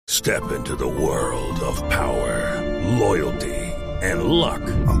Step into the world of power, loyalty, and luck.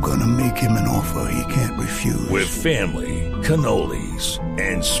 I'm gonna make him an offer he can't refuse. With family, cannolis,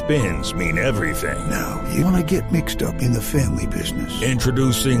 and spins mean everything. Now, you wanna get mixed up in the family business.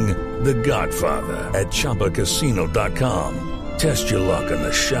 Introducing The Godfather at ChumbaCasino.com. Test your luck in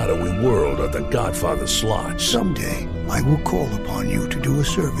the shadowy world of The Godfather slot. Someday, I will call upon you to do a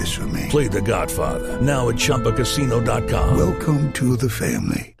service for me. Play The Godfather now at ChumbaCasino.com. Welcome to the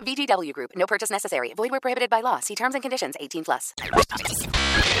family. VGW Group. No purchase necessary. Void where prohibited by law. See terms and conditions. 18+.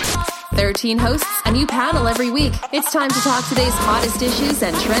 13 hosts, a new panel every week. It's time to talk today's hottest issues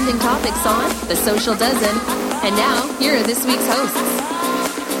and trending topics on The Social Dozen. And now, here are this week's hosts.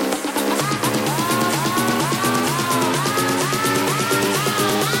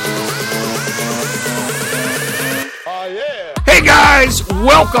 Hey guys,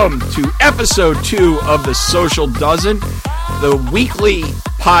 welcome to episode 2 of The Social Dozen, the weekly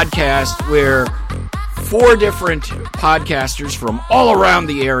podcast where 4 different podcasters from all around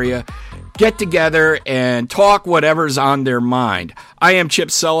the area get together and talk whatever's on their mind. I am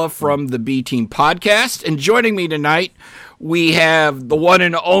Chip Sella from the B Team Podcast, and joining me tonight, we have the one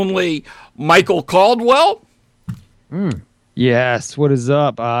and only Michael Caldwell. Yes, what is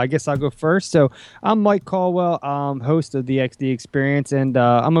up? I guess I'll go first. So I'm Mike Caldwell, host of the XD Experience, and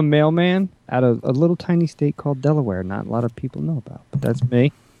I'm a mailman out of a little tiny state called Delaware. Not a lot of people know about, but that's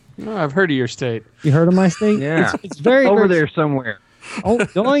me. Oh, I've heard of your state. You heard of my state? Yeah. It's very over very, there somewhere. Oh,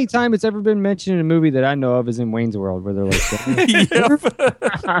 the only time it's ever been mentioned in a movie that I know of is in Wayne's World, where they're like, that's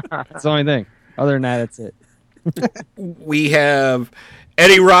the only thing. Other than that, that's it. We have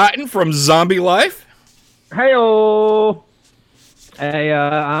Eddie Rotten from Zombie Life. Hey-o! Hey,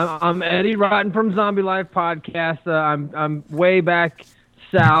 I'm Eddie Rotten from Zombie Life Podcast. I'm way back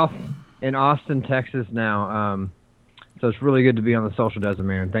south in Austin, Texas now. So it's really good to be on the Social Dozen,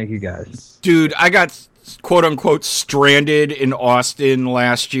 man. Thank you, guys. Dude, I got quote-unquote stranded in Austin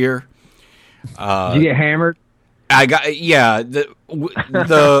last year. Did you get hammered? I got, yeah.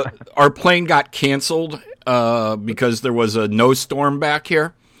 Our plane got canceled because there was a no storm back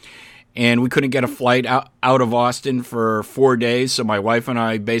here. And we couldn't get a flight out of Austin for 4 days, so my wife and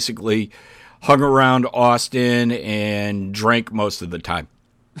I basically hung around Austin and drank most of the time.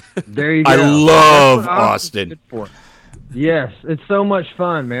 There you go. I love Austin. Yes, it's so much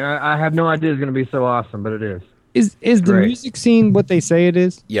fun, man. I have no idea it's going to be so awesome, but it is. Is the music scene what they say it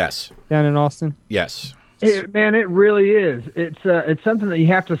is? Yes. Down in Austin? Yes. Man, it really is. It's something that you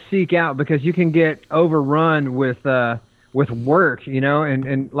have to seek out because you can get overrun with work, you know,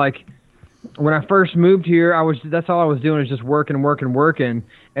 and like. When I first moved here, that's all I was doing is just working.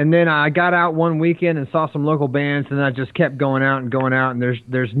 And then I got out one weekend and saw some local bands, and I just kept going out. And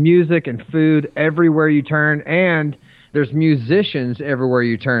there's music and food everywhere you turn, and there's musicians everywhere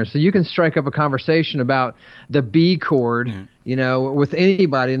you turn. So you can strike up a conversation about the B chord, you know, with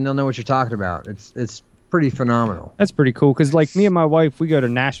anybody, and they'll know what you're talking about. It's pretty phenomenal. That's pretty cool, because like me and my wife, we go to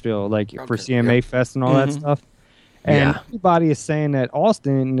Nashville for CMA Fest and all that stuff. And everybody is saying that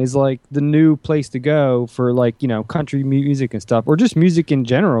Austin is like the new place to go for like, you know, country music and stuff, or just music in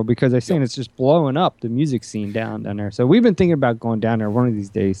general, because they're saying it's just blowing up the music scene down there. So we've been thinking about going down there one of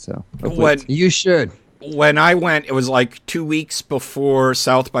these days. So you should. When I went, it was like 2 weeks before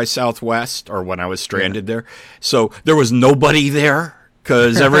South by Southwest, or when I was stranded there. So there was nobody there.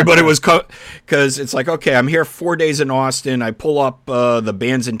 Because everybody was, because it's like, okay, I'm here 4 days in Austin. I pull up the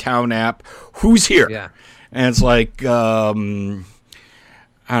Bands in Town app. Who's here? Yeah. And it's like, I want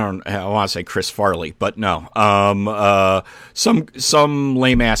to say Chris Farley, but no. Some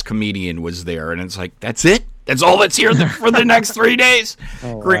lame-ass comedian was there, and it's like, that's it? That's all that's here for the next 3 days?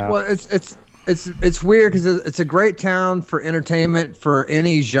 Great. Well, it's weird because it's a great town for entertainment for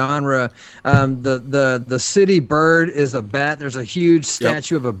any genre. The city bird is a bat. There's a huge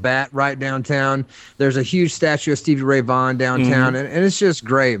statue of a bat right downtown. There's a huge statue of Stevie Ray Vaughan downtown, and it's just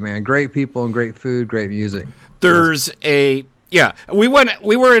great, man. Great people and great food, great music. We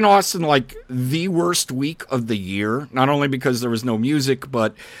were in Austin like the worst week of the year, not only because there was no music,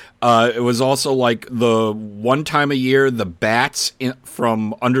 but it was also like the one time a year the bats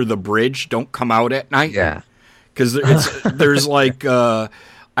from under the bridge don't come out at night. Yeah. Because there's like, I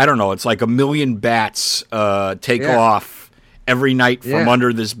don't know, it's like 1 million bats take off every night from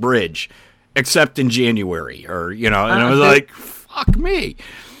under this bridge, except in January, or, you know, and I was like, fuck me.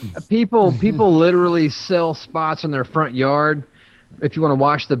 People literally sell spots in their front yard if you want to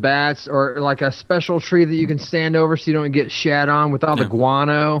watch the bats, or like a special tree that you can stand over so you don't get shat on with all the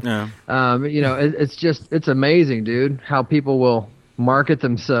guano. Yeah. You know, it's amazing, dude, how people will market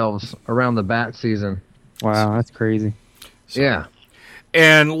themselves around the bat season. Wow, that's crazy. So, yeah.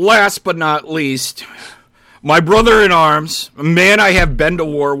 And last but not least, my brother in arms, a man I have been to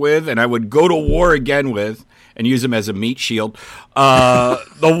war with and I would go to war again with and use him as a meat shield, the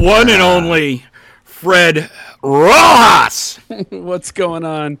one and only Fred Rojas. What's going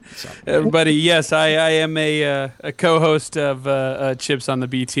on, everybody? Yes, I am a co-host of Chips on the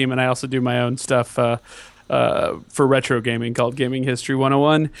B Team, and I also do my own stuff for retro gaming called Gaming History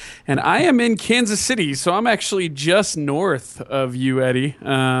 101. And I am in Kansas City, so I'm actually just north of you, Eddie.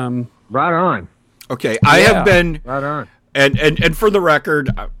 Right on. Okay, I have been... Right on. And for the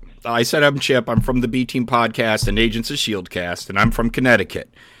record, I said I'm Chip. I'm from the B Team podcast and Agents of S.H.I.E.L.D. cast, and I'm from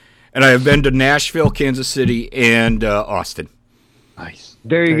Connecticut. And I have been to Nashville, Kansas City, and Austin. Nice.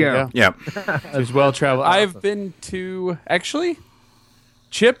 There you go. Yeah. There's well traveled. I've been to actually,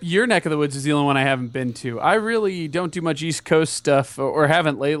 Chip, your neck of the woods is the only one I haven't been to. I really don't do much East Coast stuff, or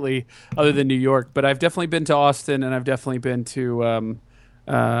haven't lately, other than New York. But I've definitely been to Austin, and I've definitely been to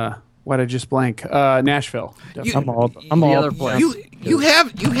why'd I just blank? Nashville. I'm all other place. You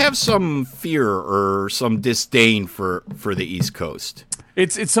have some fear or some disdain for the East Coast.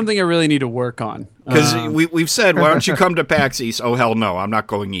 It's something I really need to work on. Because we've said, why don't you come to PAX East? Oh, hell no, I'm not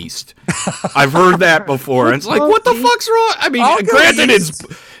going east. I've heard that before. And it's like, what the fuck's wrong? I mean, granted,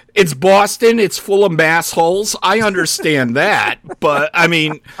 it's Boston. It's full of mass holes. I understand that. But, I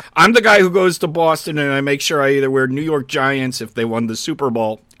mean, I'm the guy who goes to Boston, and I make sure I either wear New York Giants if they won the Super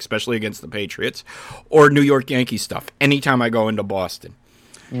Bowl, especially against the Patriots, or New York Yankee stuff anytime I go into Boston.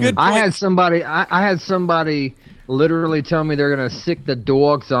 Good point. I had somebody literally tell me they're going to sick the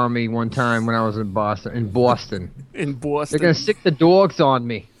dogs on me one time when I was in Boston. In Boston. They're going to sick the dogs on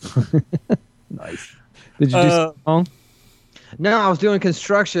me. Nice. Did you do something? No, I was doing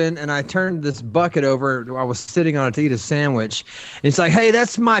construction, and I turned this bucket over. I was sitting on it to eat a sandwich. And it's like, hey,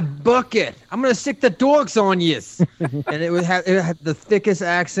 that's my bucket. I'm going to sick the dogs on you. And it had the thickest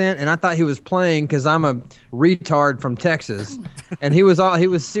accent, and I thought he was playing because I'm a retard from Texas. And he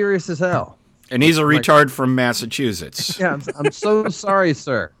was serious as hell. And he's a retard from Massachusetts. Yeah, I'm so sorry,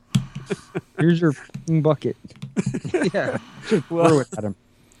 sir. Here's your f***ing bucket. Yeah. Throw it at him.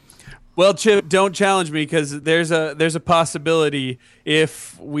 Well, Chip, don't challenge me because there's a possibility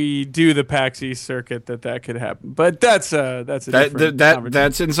if we do the PAX East circuit that could happen. But that's a different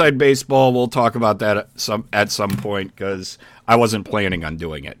that's inside baseball. We'll talk about that at some point because I wasn't planning on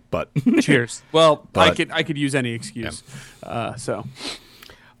doing it. But cheers. Well, I could use any excuse. Yeah.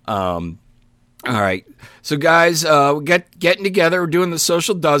 All right. So, guys, we're getting together. We're doing the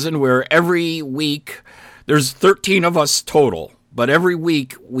Social Dozen where every week there's 13 of us total. But every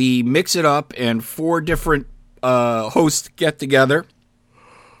week we mix it up and 4 different hosts get together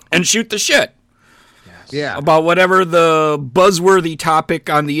and shoot the shit. Yes. Yeah. About whatever the buzzworthy topic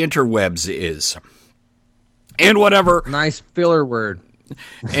on the interwebs is. And whatever. Nice filler word.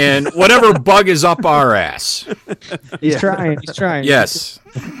 And whatever bug is up our ass. He's trying. Yes.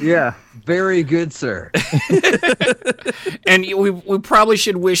 Yeah. Very good, sir. And we probably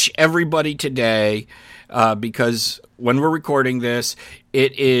should wish everybody today, because when we're recording this,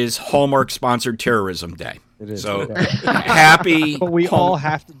 it is Hallmark sponsored Terrorism Day. It is. So happy. But we all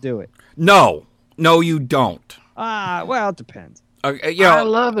have to do it. No, you don't. Well, it depends. I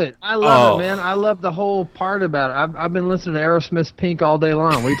love it. I love it, man. I love the whole part about it. I've been listening to Aerosmith's Pink all day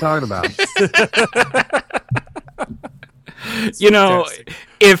long. What are you talking about?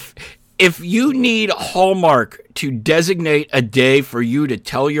 If you need Hallmark to designate a day for you to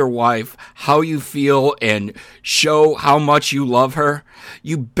tell your wife how you feel and show how much you love her,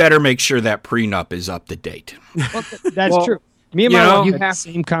 you better make sure that prenup is up to date. Well, that's true. Me and my wife had the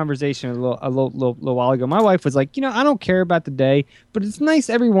same conversation a little while ago. My wife was like, I don't care about the day, but it's nice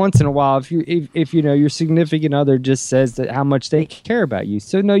every once in a while if your significant other just says that how much they care about you.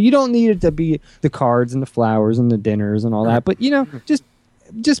 So no, you don't need it to be the cards and the flowers and the dinners and all that. But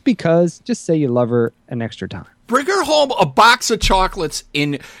just because, just say you love her an extra time. Bring her home a box of chocolates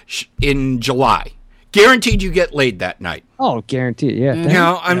in July. Guaranteed you get laid that night. Oh, guaranteed,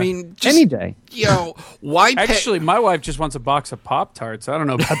 yeah. I mean, just, any day. Why? Actually, my wife just wants a box of Pop-Tarts. I don't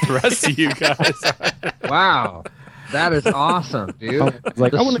know about the rest of you guys. Wow. That is awesome, dude.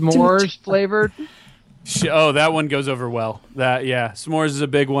 Like, the s'mores flavored? Oh, that one goes over well. S'mores is a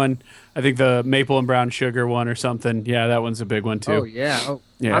big one. I think the maple and brown sugar one or something. Yeah, that one's a big one too. Oh yeah.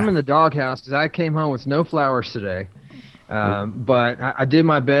 I'm in the doghouse because I came home with no flowers today. But I did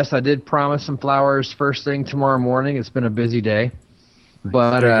my best. I did promise some flowers first thing tomorrow morning. It's been a busy day.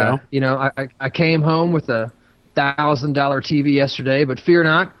 But I came home with a $1,000 TV yesterday. But fear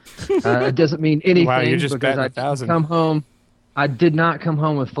not, it doesn't mean anything. Wow, you're just because I $1,000. come home I did not come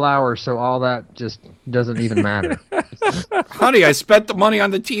home with flowers, so all that just doesn't even matter. Honey, I spent the money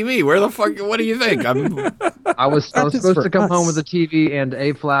on the TV. Where the fuck? What do you think? I was supposed to come home with a TV and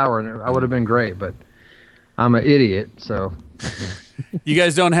a flower, and I would have been great, but I'm an idiot, so. You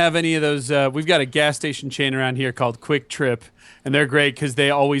guys don't have any of those. We've got a gas station chain around here called Quick Trip, and they're great because they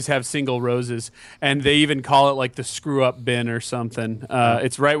always have single roses, and they even call it like the screw up bin or something.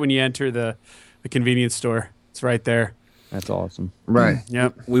 It's right when you enter the convenience store. It's right there. That's awesome. Right.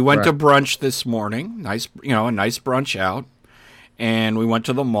 Yep. We went to brunch this morning. Nice, a nice brunch out. And we went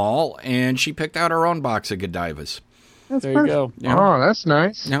to the mall, and she picked out her own box of Godivas. There you go. Yeah. Oh, that's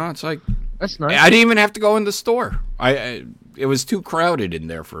nice. It's like That's nice. I didn't even have to go in the store. It was too crowded in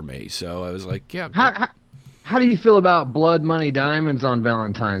there for me, so I was like, yeah. How do you feel about blood money diamonds on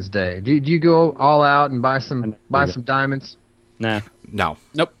Valentine's Day? Do you go all out and buy some diamonds? Nah. No.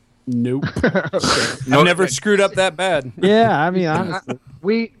 Nope. Okay. I've never screwed up that bad. Yeah, I mean, honestly.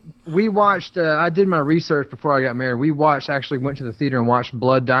 We watched, I did my research before I got married. We actually went to the theater and watched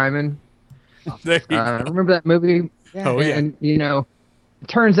Blood Diamond. There you go. Remember that movie? Yeah. Oh, yeah. And, it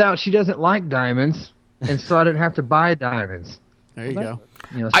turns out she doesn't like diamonds, and so I didn't have to buy diamonds. There you go.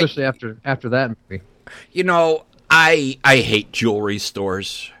 Especially after that movie. I hate jewelry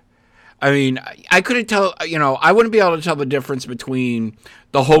stores. I mean, I couldn't tell, I wouldn't be able to tell the difference between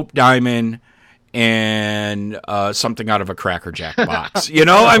the Hope Diamond and something out of a Cracker Jack box.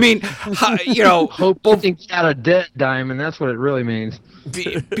 I mean, Hope you think out a dead diamond, that's what it really means.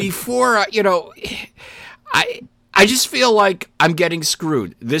 Before, I just feel like I'm getting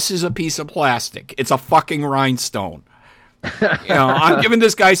screwed. This is a piece of plastic. It's a fucking rhinestone. I'm giving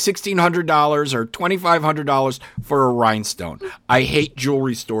this guy $1,600 or $2,500 for a rhinestone. I hate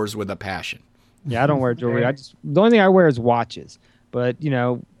jewelry stores with a passion. Yeah, I don't wear jewelry. The only thing I wear is watches. But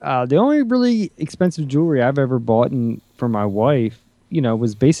the only really expensive jewelry I've ever bought for my wife,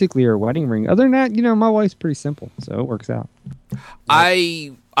 was basically her wedding ring. Other than that, my wife's pretty simple, so it works out.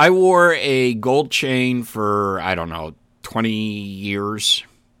 I wore a gold chain for 20 years.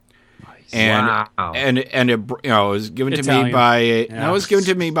 And wow. and it was given Italian. to me by it was given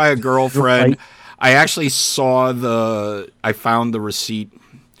to me by a girlfriend. I actually I found the receipt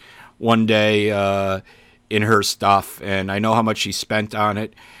one day in her stuff, and I know how much she spent on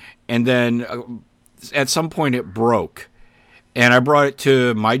it. And then at some point it broke, and I brought it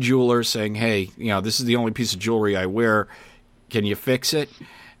to my jeweler saying, "Hey, this is the only piece of jewelry I wear. Can you fix it?"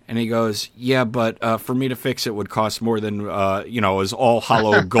 And he goes, "Yeah, but for me to fix it would cost more than, it was all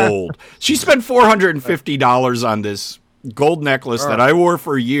hollow gold." She spent $450 on this gold necklace that I wore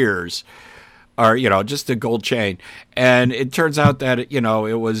for years, or, just a gold chain. And it turns out that, it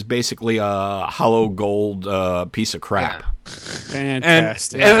was basically a hollow gold piece of crap.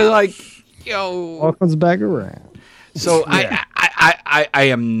 Fantastic. And it was like, All comes back around. So I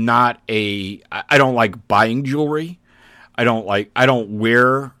am not I don't like buying jewelry. I don't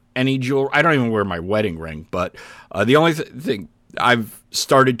wear any jewelry. I don't even wear my wedding ring. But the only thing I've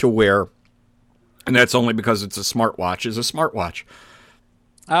started to wear, and that's only because it's a smartwatch, is a smartwatch.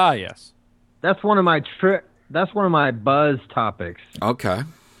 Ah, yes. That's one of my buzz topics. Okay.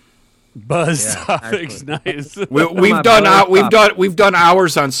 Buzz topics, nice. We've done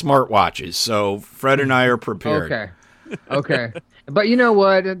hours on smartwatches, so Fred and I are prepared. Okay. But you know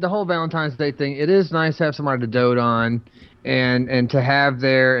what? The whole Valentine's Day thing, it is nice to have somebody to dote on and to have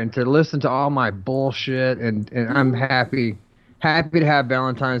there and to listen to all my bullshit. And I'm happy to have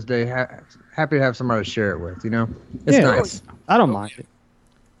Valentine's Day. Happy to have somebody to share it with, It's nice. I don't mind it.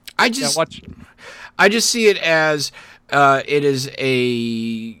 I just see it as it is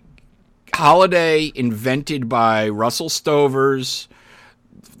a holiday invented by Russell Stovers,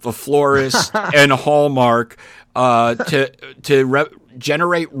 the florist, and Hallmark to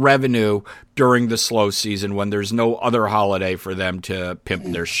generate revenue during the slow season when there's no other holiday for them to pimp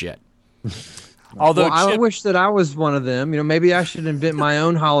their shit. Although I wish that I was one of them. Maybe I should invent my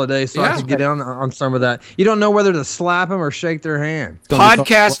own holiday so I could get on some of that. You don't know whether to slap them or shake their hand.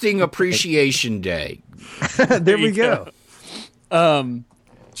 Podcasting Appreciation Day. There we go.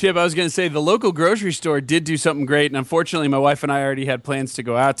 Chip, I was going to say the local grocery store did do something great, and unfortunately my wife and I already had plans to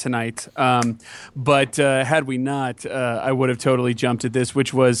go out tonight. But had we not, I would have totally jumped at this,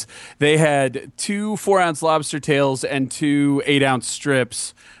 which was they had 2 4-ounce lobster tails and 2 8-ounce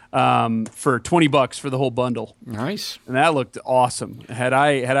strips for $20 for the whole bundle. Nice. And that looked awesome. Had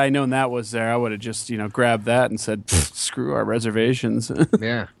I known that was there, I would have just, grabbed that and said, screw our reservations.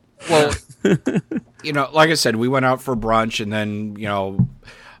 Yeah. Well, like I said, we went out for brunch, and then,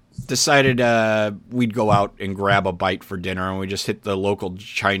 decided we'd go out and grab a bite for dinner, and we just hit the local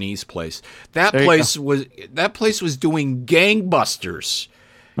Chinese place. That place was doing gangbusters.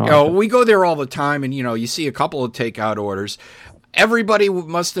 We go there all the time, and you see a couple of takeout orders. Everybody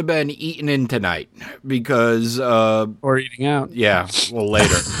must have been eating in tonight because or eating out. Yeah, well,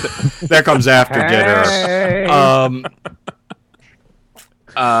 later. That comes after dinner.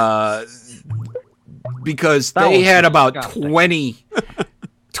 Because they had about 20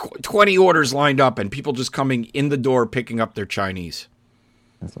 orders lined up, and people just coming in the door picking up their Chinese.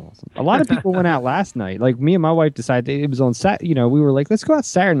 That's awesome. A lot of people went out last night. Like me and my wife decided it was on Saturday. We were like, let's go out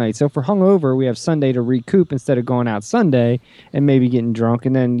Saturday night. So if we're hungover, we have Sunday to recoup instead of going out Sunday and maybe getting drunk.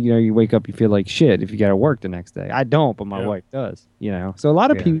 And then you wake up, you feel like shit if you got to work the next day. I don't, but my wife does. So a lot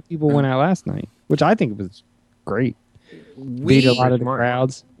of people went out last night, which I think was great. Beat a lot of the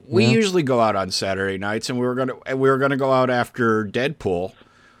crowds. We usually go out on Saturday nights, and we were gonna go out after Deadpool.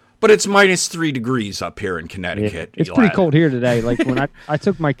 But it's -3 degrees up here in Connecticut. Yeah. It's pretty cold here today. Like when I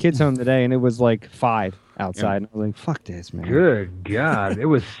took my kids home today, and it was like 5 outside. And I was like, fuck this, man. Good God. It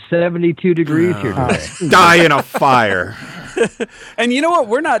was 72 degrees here today. Die in a fire. And you know what?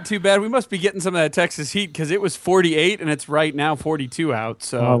 We're not too bad. We must be getting some of that Texas heat because it was 48, and it's right now 42 out.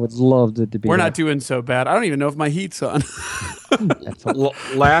 So I would love it to be. We're not doing so bad. I don't even know if my heat's on.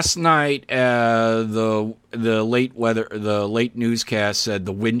 Last night, the late newscast said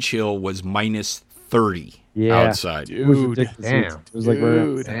the wind chill was -30 outside. Dude, it was ridiculous. Damn. It was like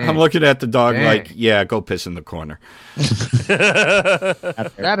I'm looking at the dog like, yeah, go piss in the corner.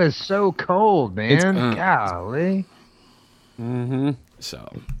 That is so cold, man. Golly. Mm-hmm.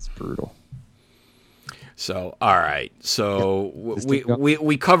 So it's brutal. So all right. So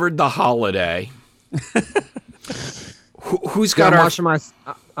we covered the holiday. Who's got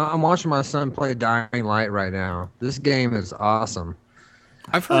I'm watching my son play Dying Light right now. This game is awesome.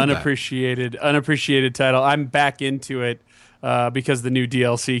 I've heard unappreciated title. I'm back into it because the new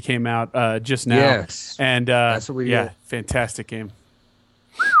DLC came out just now. Yes, and that's what we did. Fantastic game.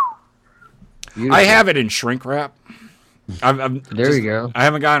 Beautiful. I have it in shrink wrap. You go. I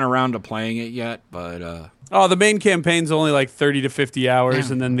haven't gotten around to playing it yet, but the main campaign's only like 30 to 50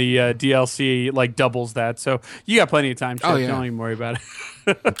 hours, and then the DLC like doubles that. So you got plenty of time. Chip. Don't even worry about it.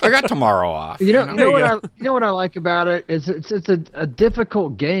 I got tomorrow off. You know what I like about it is it's a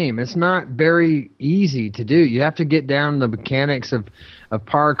difficult game. It's not very easy to do. You have to get down the mechanics of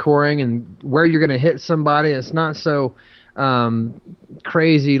parkouring and where you're going to hit somebody. It's not so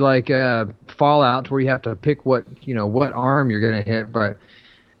crazy like Fallout where you have to pick what arm you're going to hit, but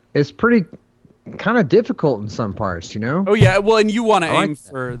it's pretty kind of difficult in some parts, Oh yeah, well, and you want to aim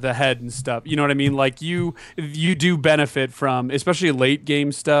for the head and stuff. You know what I mean? Like you do benefit from, especially late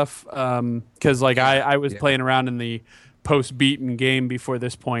game stuff, because like I was playing around in the post-beaten game before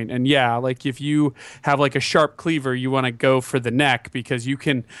this point, and like if you have like a sharp cleaver, you want to go for the neck because you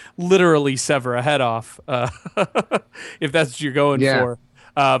can literally sever a head off if that's what you're going for.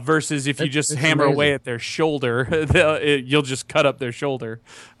 Versus if you just hammer away at their shoulder, you'll just cut up their shoulder.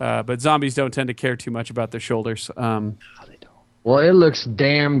 But zombies don't tend to care too much about their shoulders. They don't. Well, it looks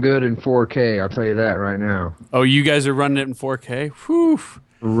damn good in 4K. I'll tell you that right now. Oh, you guys are running it in 4K? Whew.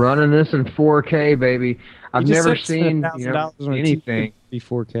 Running this in 4K, baby. I've never seen anything be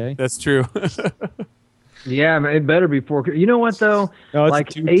 4K. That's true. Yeah, man, it better be 4K. You know what, though? No,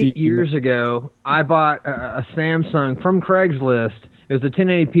 like 8 years ago, I bought a Samsung from Craigslist. It was a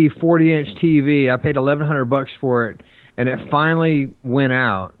 1080p 40-inch TV. I paid $1,100 for it, and it finally went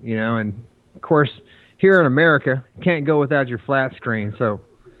out. And of course, here in America, you can't go without your flat screen. So,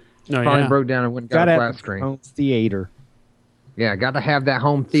 finally broke down and went and got a flat screen. Home theater. Yeah, got to have that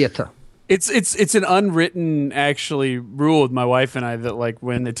home theater. It's an unwritten actually rule with my wife and I that like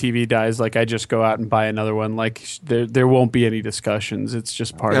when the TV dies, like I just go out and buy another one. Like there won't be any discussions. It's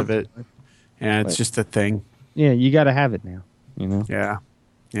just part of it. Yeah, it's just a thing. Yeah, you got to have it now. Yeah,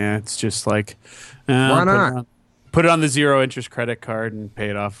 it's just like why not put it on the 0-interest credit card and pay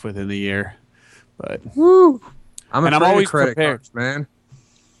it off within the year. But I'm always credit cards, man.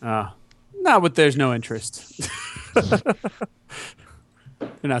 Not with there's no interest.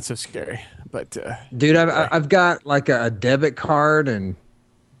 They're not so scary, but dude, I've got like a debit card, and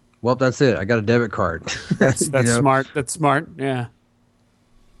well, that's it. I got a debit card. That's smart. That's smart. Yeah.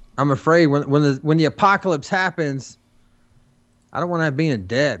 I'm afraid when the apocalypse happens, I don't want to be in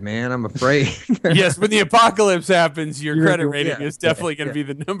debt, man. I'm afraid. Yes, when the apocalypse happens, your credit rating is definitely going to be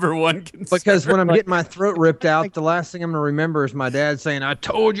the number one concern. Because when I'm getting my throat ripped out, the last thing I'm going to remember is my dad saying, "I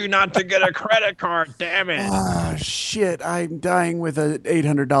told you not to get a credit card, damn it." Ah, shit, I'm dying with an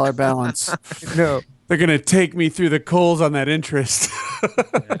 $800 balance. No, They're going to take me through the coals on that interest.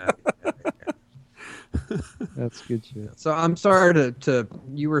 That's good shit. So I'm sorry to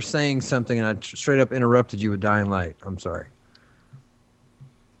you were saying something and I straight up interrupted you with Dying Light. I'm sorry.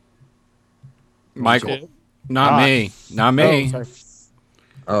 Michael. Not me. Not me.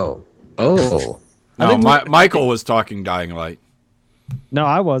 Oh. No, Michael was talking Dying Light. No,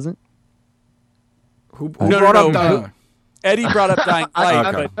 I wasn't. Who brought up Dying? Eddie brought up Dying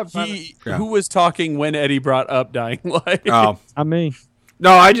Light, Okay. but who was talking when Eddie brought up Dying Light? Oh, I mean,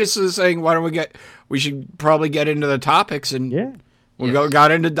 no, I just was saying, why don't we should probably get into the topics, and got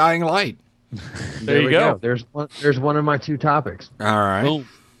into Dying Light. There you go. There's one of my 2 topics. All right. Boom.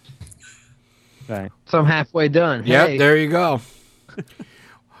 okay. So I'm halfway done. Yep, Hey, there you go.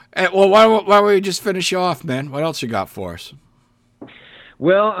 Well, why don't we just finish you off, man? What else you got for us?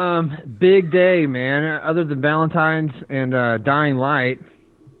 Well, big day, man. Other than Valentine's and Dying Light,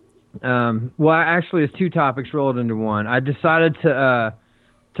 actually, it's 2 topics rolled into one. I decided to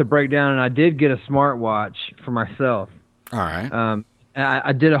break down, and I did get a smartwatch for myself. All right.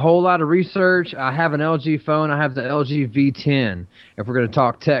 I did a whole lot of research. I have an LG phone. I have the LG V10. If we're going to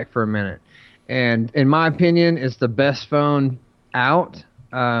talk tech for a minute, and in my opinion, it's the best phone out.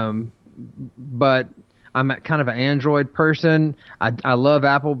 But I'm kind of an Android person. I love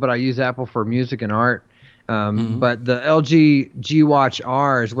Apple, but I use Apple for music and art. But the LG G Watch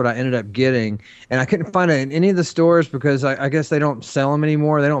R is what I ended up getting, and I couldn't find it in any of the stores because I guess they don't sell them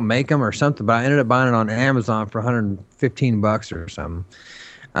anymore. They don't make them or something. But I ended up buying it on Amazon for $115 or something.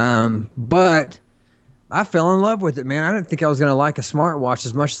 But I fell in love with it, man. I didn't think I was gonna like a smartwatch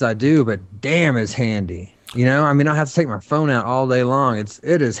as much as I do, but damn, it's handy. You know, I mean, I have to take my phone out all day long.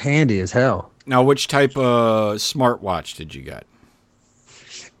 It is handy as hell. Now, which type of smartwatch did you get?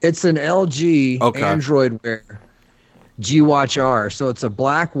 It's an LG Android Wear G Watch R. So it's a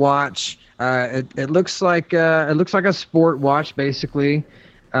black watch. It looks like a sport watch basically.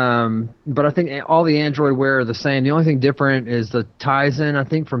 But I think all the Android Wear are the same. The only thing different is the Tizen, I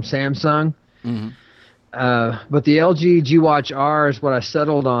think, from Samsung. Mm-hmm. But the LG G Watch R is what I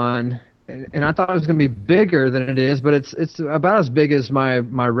settled on. And I thought it was going to be bigger than it is, but it's about as big as my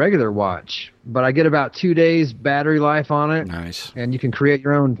regular watch. But I get about 2 days battery life on it. Nice. And you can create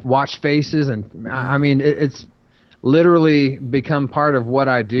your own watch faces. And I mean, it's literally become part of what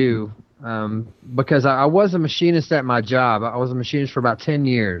I do because I was a machinist at my job. I was a machinist for about 10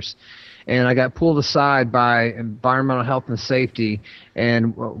 years. And I got pulled aside by environmental health and safety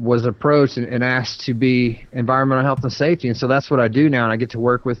and was approached and asked to be environmental health and safety. And so that's what I do now. And I get to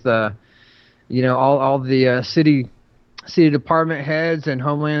work with all the city department heads and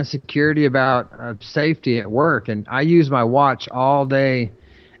Homeland Security about safety at work. And I use my watch all day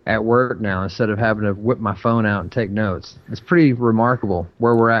at work now instead of having to whip my phone out and take notes. It's pretty remarkable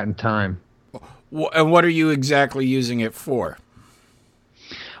where we're at in time. And what are you exactly using it for?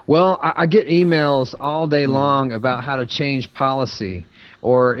 Well, I get emails all day long about how to change policy,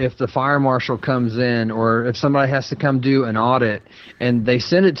 or if the fire marshal comes in, or if somebody has to come do an audit, and they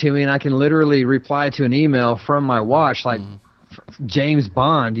send it to me, and I can literally reply to an email from my watch, like James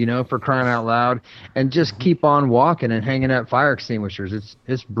Bond, for crying out loud, and just keep on walking and hanging up fire extinguishers.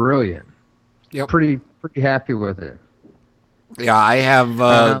 It's brilliant. Yep. Pretty happy with it. Yeah, I have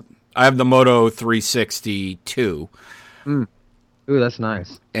the Moto 360 too. Ooh, that's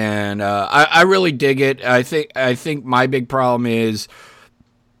nice. And I really dig it. I think my big problem is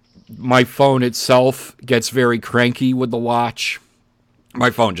my phone itself gets very cranky with the watch. My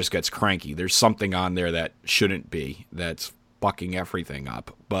phone just gets cranky. There's something on there that shouldn't be. That's fucking everything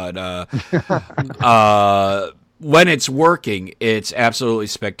up. But when it's working, it's absolutely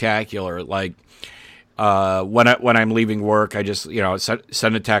spectacular. Like when I'm leaving work, I just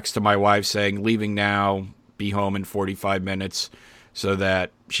send a text to my wife saying leaving now, be home in 45 minutes. So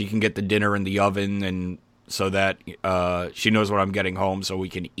that she can get the dinner in the oven, and so that she knows when I'm getting home, so we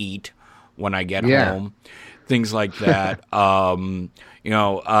can eat when I get home. Things like that. I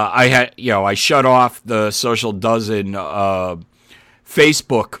shut off the Social Dozen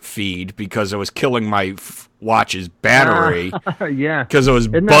Facebook feed because it was killing my watch's battery. Yeah, because it was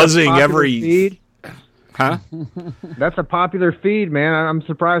buzzing every feed. Huh? That's a popular feed, man. I'm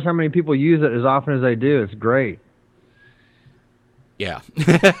surprised how many people use it as often as they do. It's great. Yeah.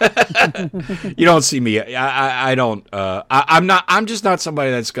 You don't see me. I don't. I'm just not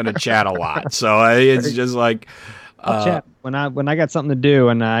somebody that's going to chat a lot. So it's just like. I'll chat. when I got something to do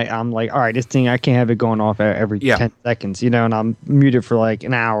and I'm like, all right, this thing I can't have it going off every 10 seconds, and I'm muted for like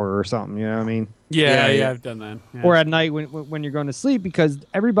an hour or something. You know what I mean? Yeah, I've done that. Yeah. Or at night when you're going to sleep, because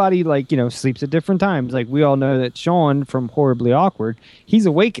everybody sleeps at different times. Like we all know that Sean from Horribly Awkward, he's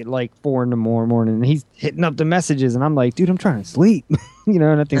awake at like 4 a.m. and he's hitting up the messages, and I'm like, dude, I'm trying to sleep. And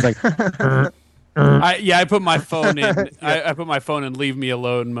that thing's like. I put my phone in. I put my phone in leave me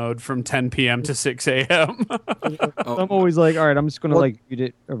alone mode from 10 p.m. to 6 a.m. I'm always like, all right, I'm just gonna mute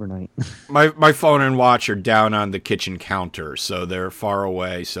it overnight. My phone and watch are down on the kitchen counter, so they're far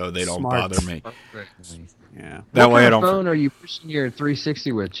away, so they don't bother me. Yeah. That way I don't. What phone are you pushing your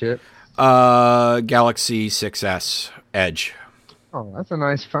 360 with, Chip? Galaxy 6S Edge. Oh, that's a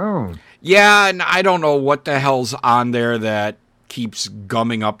nice phone. Yeah, and I don't know what the hell's on there that keeps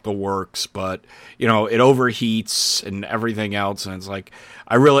gumming up the works, but it overheats and everything else, and it's like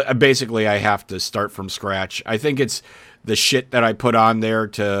I have to start from scratch. I think it's the shit that I put on there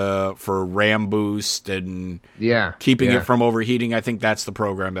for RAM boost and keeping it from overheating. I think that's the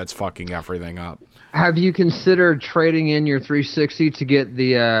program that's fucking everything up. Have you considered trading in your 360 to get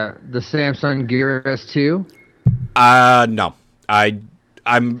the Samsung Gear S2? No.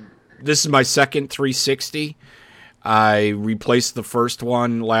 This is my second 360. I replaced the first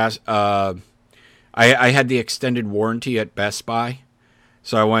one last. I had the extended warranty at Best Buy,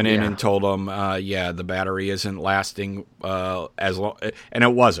 so I went in and told them, the battery isn't lasting as long, and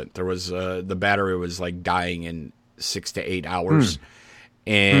it wasn't. There was the battery was like dying in 6 to 8 hours,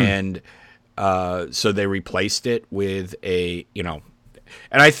 and so they replaced it with and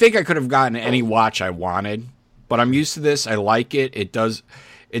I think I could have gotten any watch I wanted, but I'm used to this. I like it.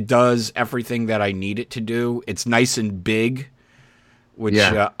 It does everything that I need it to do. It's nice and big, which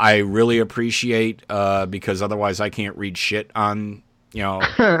I really appreciate because otherwise I can't read shit on,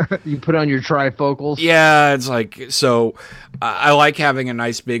 You put on your trifocals? Yeah, it's like, so I like having a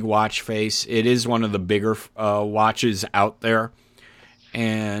nice big watch face. It is one of the bigger watches out there.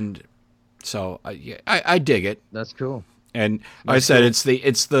 And so I dig it. That's cool. And like I said, it's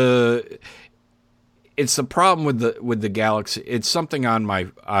the problem with the Galaxy. It's something on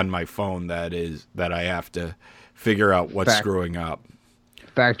my phone that I have to figure out what's screwing up.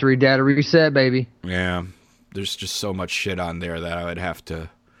 Factory data reset, baby. Yeah, there's just so much shit on there that I would have to.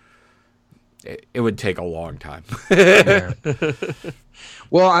 It would take a long time.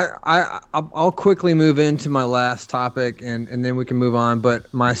 Well, I'll quickly move into my last topic, and then we can move on.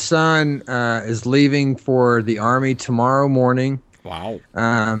 But my son is leaving for the Army tomorrow morning. Wow.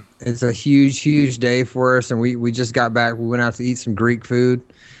 It's a huge, huge day for us, and we just got back. We went out to eat some Greek food,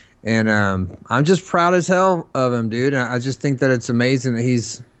 and I'm just proud as hell of him, dude. And I just think that it's amazing that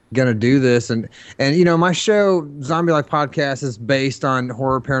he's gonna do this. And my show, Zombie Life Podcast, is based on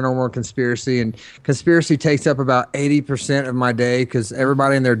horror, paranormal, conspiracy, and conspiracy takes up about 80% of my day because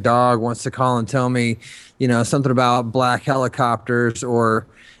everybody and their dog wants to call and tell me, something about black helicopters or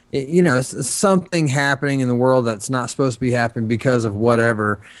something happening in the world that's not supposed to be happening because of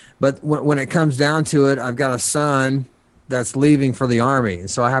whatever. But when it comes down to it, I've got a son that's leaving for the Army.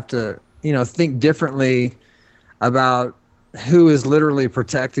 So I have to, think differently about who is literally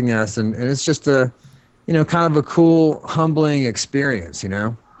protecting us. And it's just a, kind of a cool, humbling experience,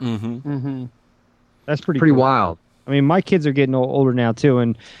 Mm-hmm. Mm-hmm. That's pretty cool. Wild. I mean, my kids are getting older now too.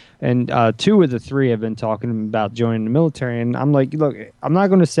 And 2 of the 3 have been talking about joining the military, and I'm like, look, I'm not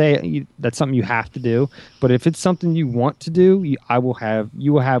going to say that's something you have to do, but if it's something you want to do, you will have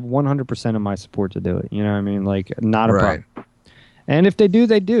 100% of my support to do it. You know what I mean? Like, not a problem. And if they do,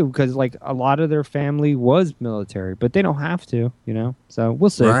 they do, because like a lot of their family was military, but they don't have to, So we'll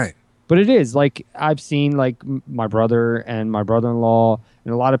see. Right. But it is like I've seen like my brother and my brother-in-law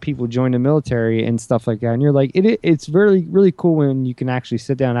and a lot of people join the military and stuff like that. And you're like, it's really, really cool when you can actually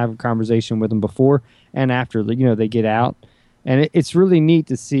sit down and have a conversation with them before and after, they get out. And it's really neat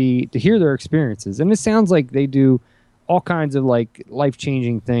to hear their experiences. And it sounds like they do all kinds of like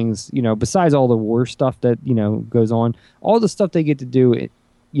life-changing things, besides all the war stuff that, goes on, all the stuff they get to do,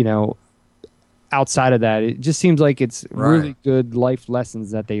 outside of that, it just seems like it's really good life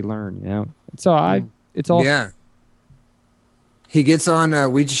lessons that they learn, So it's all. Yeah. He gets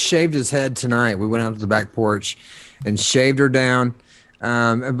on, we just shaved his head tonight. We went out to the back porch and shaved her down.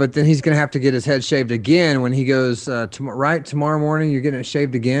 But then he's going to have to get his head shaved again when he goes, tomorrow morning, you're getting it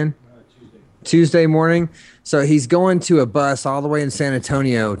shaved again? Tuesday morning. So he's going to a bus all the way in San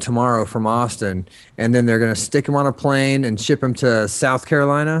Antonio tomorrow from Austin. And then they're going to stick him on a plane and ship him to South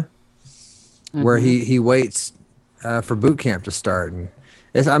Carolina, where he waits for boot camp to start. And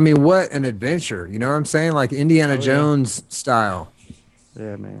what an adventure. You know what I'm saying? Like Indiana Jones style.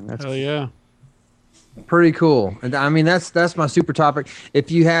 Yeah, man. Hell yeah. Pretty cool. And I mean, that's my super topic.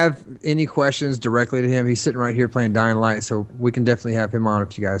 If you have any questions directly to him, he's sitting right here playing Dying Light, so we can definitely have him on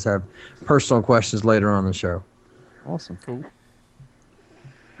if you guys have personal questions later on in the show. Awesome. Cool.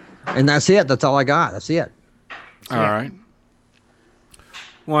 And that's it. That's all I got. That's it. All right.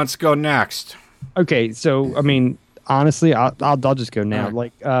 Who wants to go next? Okay, so I mean, honestly, I'll just go now.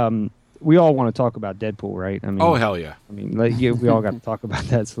 Like, we all want to talk about Deadpool, right? I mean, Oh, hell yeah. I mean, like, we all got to talk about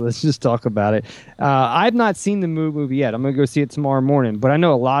that, so let's just talk about it. I've not seen the movie yet. I'm going to go see it tomorrow morning, but I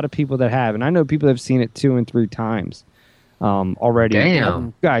know a lot of people that have, and I know people that have seen it 2 and 3 times already. Damn. How do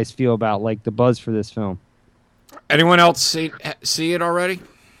you guys feel about, like, the buzz for this film? Anyone else see it already?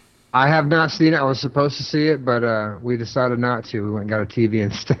 I have not seen it. I was supposed to see it, but we decided not to. We went and got a TV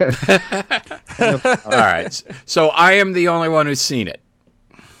instead. All right. So I am the only one who's seen it.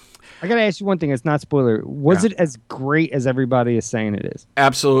 I got to ask you one thing. It's not spoiler. Was it as great as everybody is saying it is?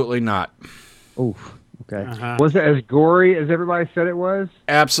 Absolutely not. Oh, okay. Was it as gory as everybody said it was?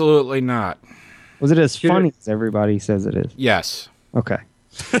 Absolutely not. Was it as funny as everybody says it is? Yes. Okay.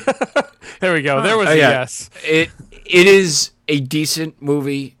 There we go. There was a yes. It is a decent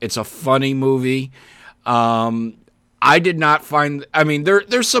movie. It's a funny movie. I did not find. I mean,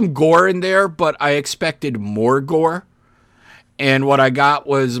 there's some gore in there, but I expected more gore, and what I got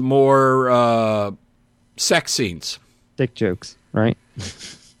was more sex scenes, Dick jokes, right?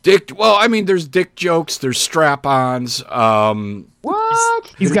 Well, I mean, there's dick jokes. There's strap-ons.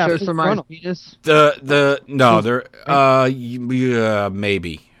 What? He's got somebody's penis. Yeah,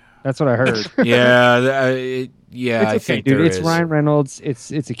 maybe. That's what I heard. Yeah, It's I okay, think dude. there It's is. Ryan Reynolds.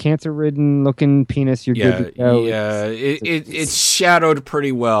 It's a cancer-ridden looking penis. You're good to go. Yeah, it's shadowed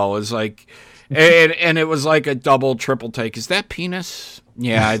pretty well. It's like, and it was like a double, triple take. Is that penis?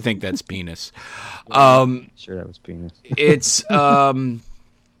 Yeah, I think that's penis. Sure, that was penis. It's some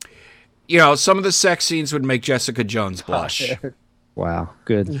of the sex scenes would make Jessica Jones blush. Wow,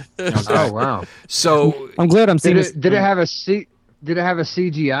 good. Oh wow. So I'm glad I'm seeing this. Did it have a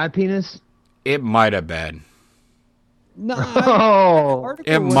CGI penis? it might have been. No, Oh,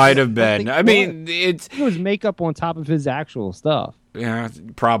 It might have been. I mean, it was makeup on top of his actual stuff. Yeah,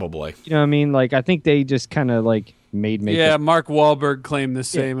 probably. You know what I mean? Like, I think they just kind of like made makeup. Yeah, Mark Wahlberg claimed the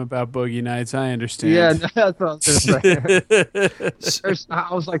same about Boogie Nights. I understand. yeah. That's what I was gonna say.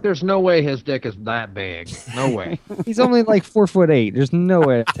 I was like, "There's no way his dick is that big. No way." He's only like 4'8". There's no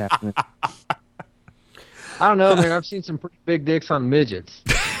way that's happening. I don't know, man. I've seen some pretty big dicks on midgets.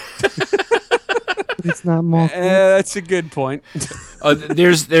 It's not more. That's a good point.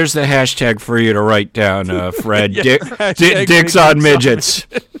 There's the hashtag for you to write down, Fred. Yeah, Dicks on midgets.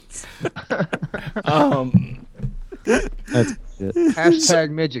 That's shit.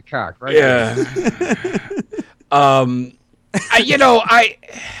 Hashtag midget cock, right? Yeah.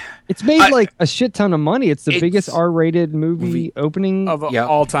 It's made like a shit ton of money. It's the biggest R-rated movie opening Of Yep.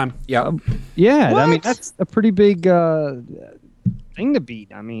 all time. Yeah. Yeah, I mean What? that's a pretty big thing to beat.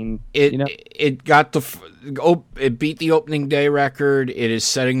 I mean, It got it beat the opening day record. It is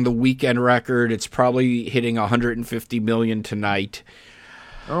setting the weekend record. It's probably hitting 150 million tonight.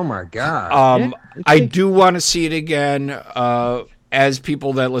 Oh my god. I do want to see it again. As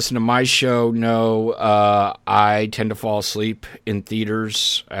people that listen to my show know, I tend to fall asleep in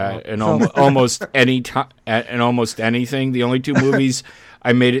theaters and almost any time and almost anything. The only 2 movies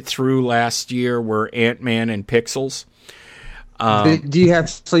I made it through last year were Ant-Man and Pixels. Do you have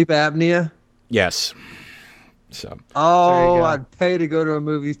sleep apnea? Yes. So. Oh, I'd pay to go to a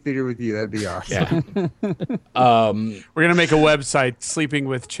movie theater with you. That'd be awesome. Yeah. We're gonna make a website, Sleeping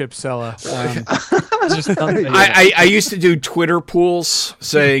with Chip Sella. I used to do Twitter pools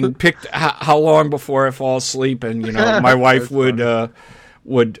saying pick how long before I fall asleep, and my wife would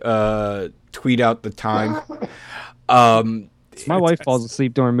tweet out the time. my wife falls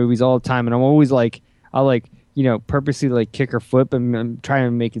asleep during movies all the time, and I'm always like, purposely like kick her foot, but I'm trying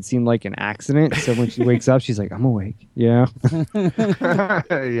to make it seem like an accident. So when she wakes up, she's like, "I'm awake." Yeah.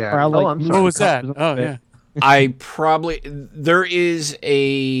 Yeah. Or I like, I'm What sorry. was that? Oh yeah. There is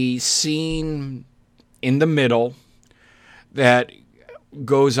a scene in the middle that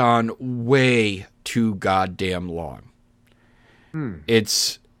goes on way too goddamn long.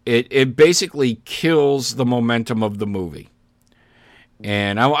 It basically kills the momentum of the movie.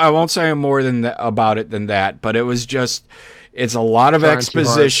 And I won't say more about it than that, but it's a lot of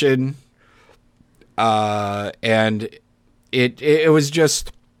exposition, and it was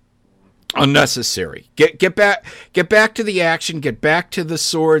just unnecessary. Get back to the action, get back to the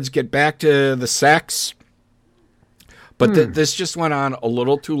swords, get back to the sex. But this just went on a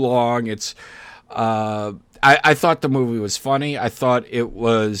little too long. It's I thought the movie was funny. I thought it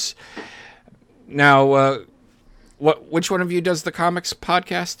was Now, which one of you does the comics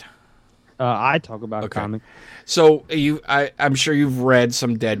podcast? I talk about comics. So I'm sure you've read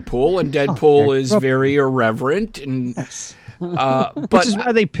some Deadpool, and Deadpool is very irreverent, and but which is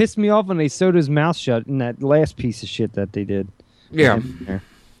why they pissed me off when they sewed his mouth shut in that last piece of shit that they did. Yeah.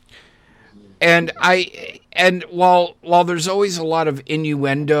 And while there's always a lot of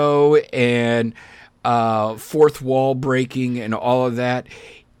innuendo and fourth wall breaking and all of that,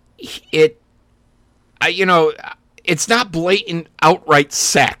 it's not blatant outright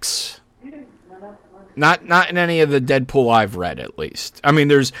sex. Not in any of the Deadpool I've read, at least. I mean,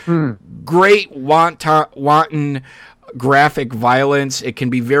 there's great wanton graphic violence. It can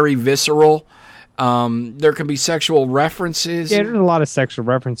be very visceral. There can be sexual references. Yeah, there's a lot of sexual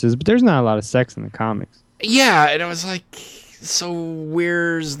references, but there's not a lot of sex in the comics. Yeah, and I was like, so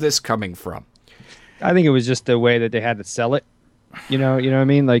where's this coming from? I think it was just the way that they had to sell it. You know what I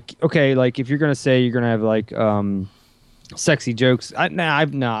mean? Like, okay, like if you're gonna say you're gonna have like sexy jokes, I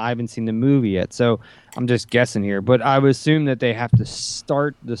haven't seen the movie yet, so I'm just guessing here. But I would assume that they have to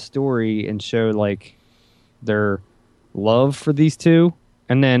start the story and show like their love for these two,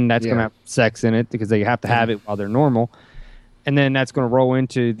 and then that's gonna have sex in it because they have to have it while they're normal, and then that's gonna roll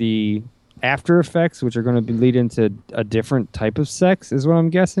into the after effects, which are going to lead into a different type of sex, is what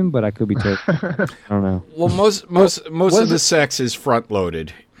I'm guessing. But I could be totally. I don't know. Well, most of the sex is front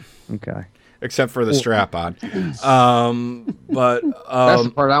loaded. Okay. Except for the strap on. But that's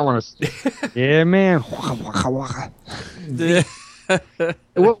the part I want to see. Yeah, man.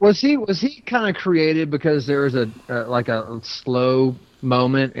 Was he kind of created because there was a slow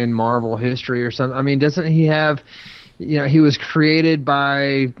moment in Marvel history or something? I mean, doesn't he have? He was created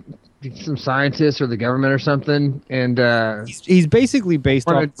by some scientists or the government or something, and he's basically based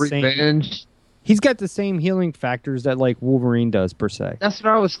off revenge. He's got the same healing factors that like Wolverine does per se. That's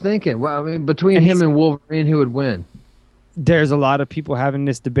what I was thinking. Well, I mean, between him and Wolverine, who would win? There's a lot of people having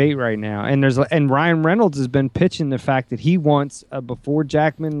this debate right now, and Ryan Reynolds has been pitching the fact that he wants before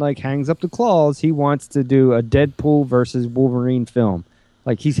Jackman like hangs up the claws, he wants to do a Deadpool versus Wolverine film.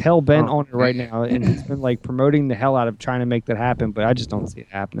 Like he's hell bent on it right now, and he's been like promoting the hell out of trying to make that happen. But I just don't see it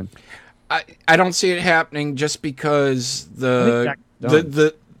happening. I don't see it happening just because the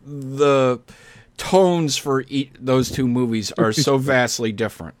tones for those two movies are so vastly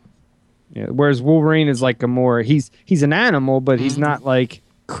different. Yeah, whereas Wolverine is like he's an animal, but he's not like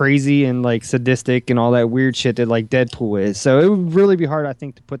crazy and like sadistic and all that weird shit that like Deadpool is. So it would really be hard, I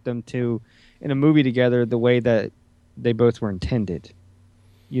think, to put them two in a movie together the way that they both were intended.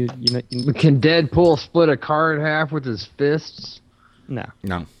 Can Deadpool split a car in half with his fists? No.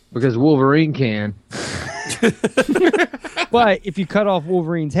 Because Wolverine can. But if you cut off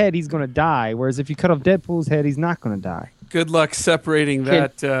Wolverine's head, he's going to die. Whereas if you cut off Deadpool's head, he's not going to die. Good luck separating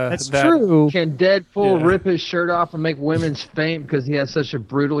that. That's true. Can Deadpool rip his shirt off and make women's faint because he has such a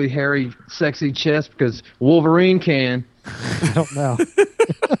brutally hairy, sexy chest? Because Wolverine can. I don't know.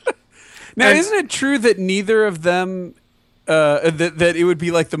 Now, isn't it true that neither of them... that it would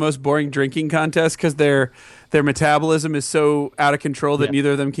be like the most boring drinking contest because their metabolism is so out of control that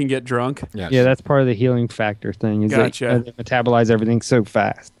neither of them can get drunk? Yes. Yeah, that's part of the healing factor thing. Is gotcha. That they metabolize everything so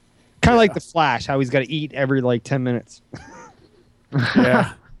fast. Kind of like the Flash, how he's got to eat every like 10 minutes.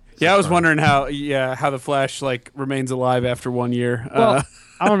 Yeah. Yeah, I was wondering how the Flash like remains alive after 1 year. Well,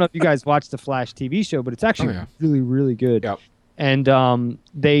 I don't know if you guys watched the Flash TV show, but it's actually really, really good. Yep. And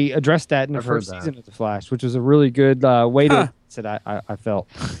they addressed that in the first season of The Flash, which was a really good way to it, I felt.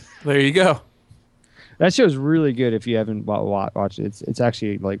 There you go. That show's really good if you haven't watched it. It's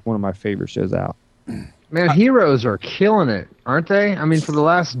actually like one of my favorite shows out. Man, heroes are killing it, aren't they? I mean, for the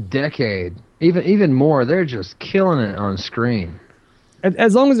last decade, even more, they're just killing it on screen.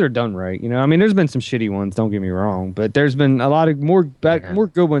 As long as they're done right, I mean, there's been some shitty ones. Don't get me wrong, but there's been a lot of more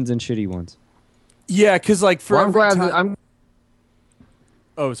good ones than shitty ones. Yeah, because like for I'm glad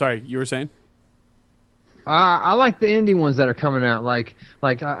Oh, sorry, you were saying? I like the indie ones that are coming out, like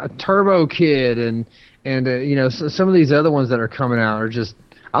Turbo Kid and some of these other ones that are coming out are just.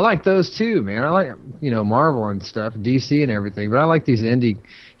 I like those too, man. I like Marvel and stuff, DC and everything, but I like these indie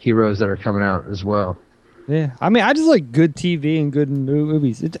heroes that are coming out as well. Yeah, I mean, I just like good TV and good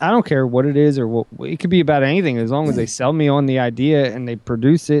movies. I don't care what it is or what it could be about anything, as long as they sell me on the idea and they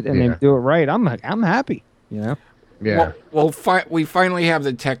produce it and they do it right. I'm happy. Yeah. Well, we finally have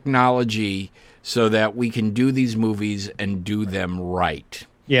the technology so that we can do these movies and do them right.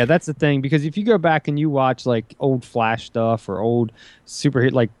 Yeah, that's the thing, because if you go back and you watch like old Flash stuff or old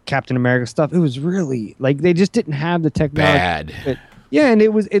superhero like Captain America stuff, it was really like they just didn't have the technology. Bad. Yeah, and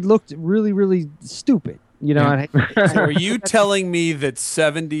it looked really, really stupid. You know, So are you telling me that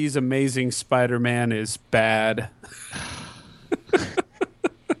 70s Amazing Spider-Man is bad?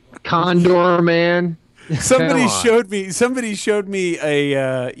 Condor Man. Somebody showed me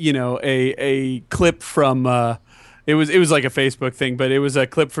a clip from it was like a Facebook thing, but it was a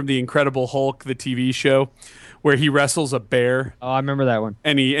clip from The Incredible Hulk, the TV show, where he wrestles a bear. Oh, I remember that one.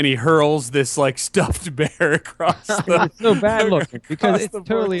 And he hurls this like stuffed bear across the It's so bad looking because it's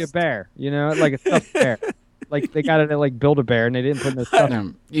totally a bear, you know, like a stuffed bear. Like they got to like build a bear and they didn't put no stuff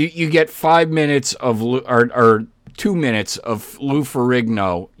in. You get 5 minutes of or 2 minutes of Lou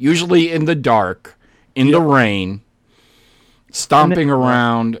Ferrigno, usually in the dark, in the rain, stomping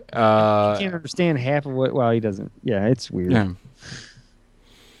around. You can't understand half of what. Well, he doesn't. Yeah, it's weird.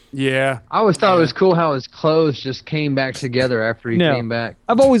 Yeah. I always thought it was cool how his clothes just came back together after he came back.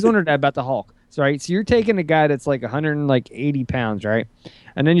 I've always wondered that about the Hulk. So, right, so you're taking a guy that's like 180 pounds, right?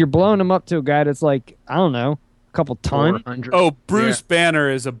 And then you're blowing him up to a guy that's like, I don't know, a couple ton. Oh, Bruce Banner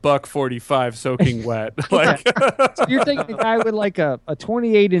is a $145 soaking wet. Like, so you're taking a guy with like a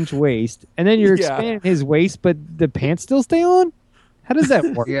 28-inch waist, and then you're expanding his waist, but the pants still stay on? How does that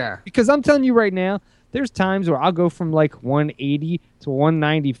work? Because I'm telling you right now, there's times where I'll go from like 180 to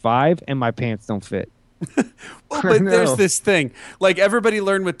 195, and my pants don't fit. Well, but there's this thing. Like, everybody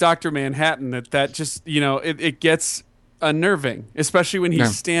learned with Dr. Manhattan that just, you know, it gets unnerving, especially when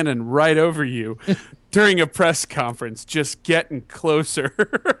he's standing right over you during a press conference, just getting closer.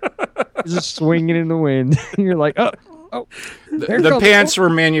 Just swinging in the wind. You're like, oh. The pants were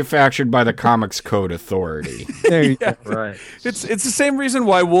manufactured by the Comics Code Authority. There you go. Right. It's the same reason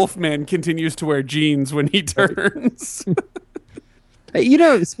why Wolfman continues to wear jeans when he turns. Hey, you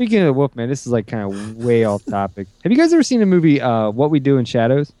know, speaking of Wolfman, this is like kind of way off topic. Have you guys ever seen the movie What We Do in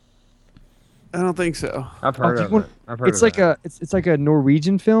Shadows? I don't think so. I've heard of it. It's like it's like a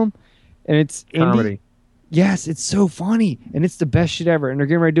Norwegian film, and it's comedy. Yes, it's so funny, and it's the best shit ever. And they're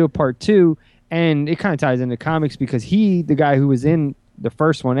getting ready to do a part 2, and it kind of ties into comics because the guy who was in the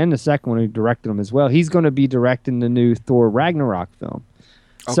first one and the second one, who directed them as well, he's going to be directing the new Thor Ragnarok film.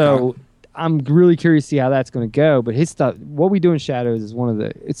 Okay. So I'm really curious to see how that's going to go. But his stuff, What We Do in Shadows, is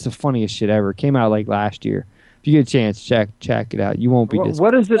it's the funniest shit ever. It came out like last year. If you get a chance, check it out. You won't be disappointed.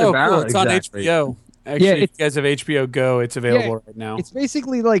 What is it about? Cool. It's exactly? on HBO. Actually, if you guys have HBO Go, it's available right now. It's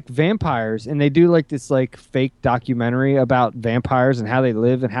basically like vampires, and they do like this like fake documentary about vampires and how they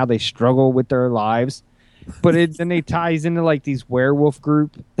live and how they struggle with their lives. But then it ties into like these werewolf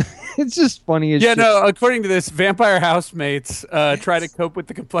group. It's just funny as shit. No, according to this, vampire housemates try to cope with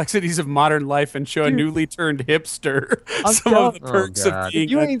the complexities of modern life and show a newly turned hipster some of the perks of being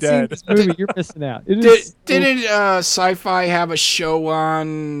if you ain't undead. seen this movie, you're missing out. Didn't Sci-Fi have a show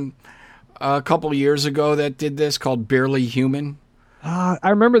on a couple of years ago that did this called Barely Human?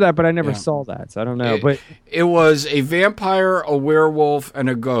 I remember that, but I never saw that, so I don't know. But it was a vampire, a werewolf, and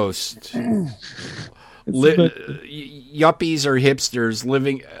a ghost. Yuppies or hipsters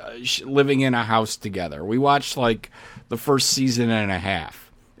living in a house together. We watched like the first season and a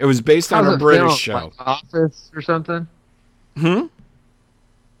half. It was based on a British show. Like Office or something? Hmm?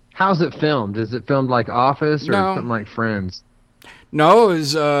 How's it filmed? Is it filmed like Office or something like Friends? No,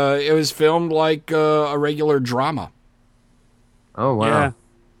 it was filmed like a regular drama. Oh wow!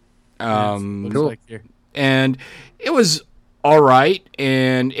 Yeah. Cool. Like And it was all right,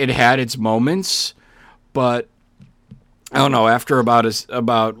 and it had its moments, but I don't know. After about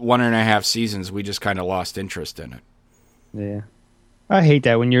 1.5 seasons, we just kind of lost interest in it. Yeah, I hate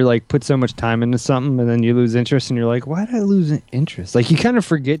that when you're like put so much time into something and then you lose interest, and you're like, why did I lose interest? Like you kind of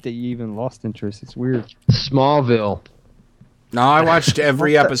forget that you even lost interest. It's weird. Smallville. No, I watched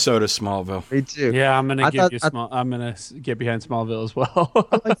every episode of Smallville. Me too. Yeah, I'm gonna I'm gonna get behind Smallville as well.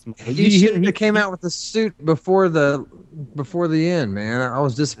 He shouldn't have came out with the suit before the end, man. I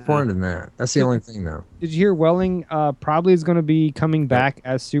was disappointed in that. That's the only thing, though. Did you hear Welling probably is going to be coming back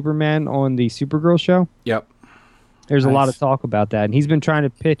as Superman on the Supergirl show? Yep. There's a lot of talk about that, and he's been trying to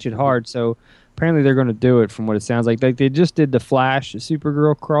pitch it hard. So apparently they're going to do it, from what it sounds like. Like they just did the Flash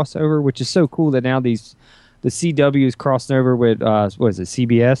Supergirl crossover, which is so cool that now the CW is crossing over with what is it,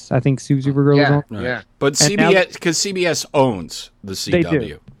 CBS? I think Supergirl is on. Right. Yeah, but CBS, because CBS owns the CW. They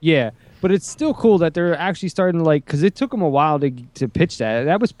do. Yeah, but it's still cool that they're actually starting to because it took them a while to pitch that.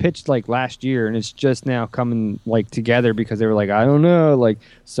 That was pitched like last year, and it's just now coming like together because they were like, I don't know, like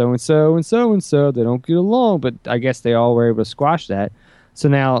so and so and so and so, they don't get along, but I guess they all were able to squash that. So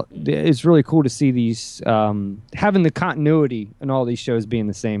now it's really cool to see these having the continuity and all these shows being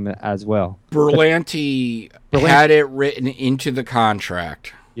the same as well. Berlanti had it written into the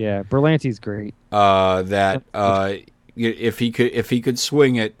contract. Yeah, Berlanti's great. That if he could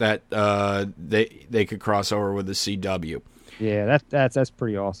swing it, that they could cross over with the CW. Yeah, that's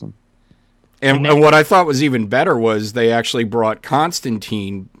pretty awesome. And what I thought was even better was they actually brought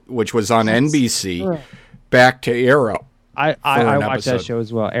Constantine, which was on NBC, back to Arrow. I watch that show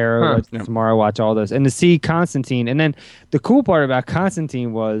as well. Arrow, tomorrow I watch all those. And to see Constantine, and then the cool part about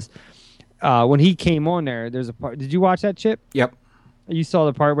Constantine was when he came on there, there's a part. Did you watch that, Chip? Yep. You saw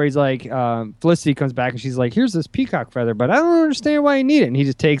the part where he's like, Felicity comes back and she's like, here's this peacock feather, but I don't understand why you need it. And he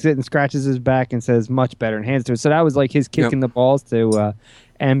just takes it and scratches his back and says, much better, and hands it to her. So that was like his kick in the balls to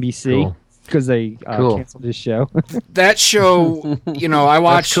NBC because they canceled his show. That show, I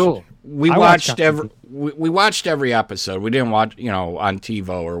watched. We watched every episode. We didn't watch, on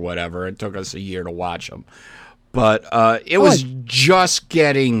TiVo or whatever. It took us a year to watch them. But it was just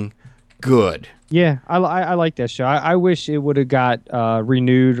getting good. Yeah, I like that show. I wish it would have got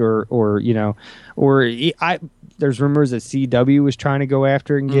renewed or there's rumors that CW was trying to go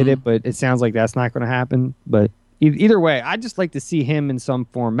after it and get it, but it sounds like that's not going to happen. But either way, I'd just like to see him in some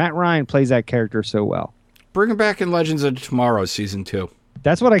form. Matt Ryan plays that character so well. Bring him back in Legends of Tomorrow season 2.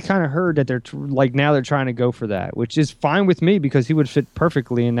 That's what I kind of heard, that they're now they're trying to go for that, which is fine with me because he would fit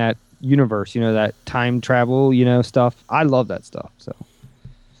perfectly in that universe, that time travel, stuff. I love that stuff. So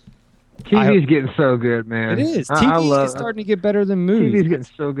TV's getting so good, man. It is. TV is starting to get better than movies. TV's getting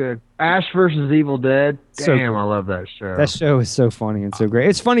so good. Ash versus Evil Dead. Damn, I love that show. That show is so funny and so great.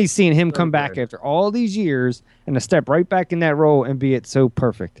 It's funny seeing him come back after all these years and to step right back in that role and be it so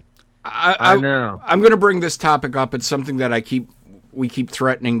perfect. I know. I'm going to bring this topic up. It's something that we keep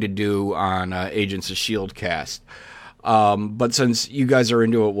threatening to do on Agents of S.H.I.E.L.D. cast. But since you guys are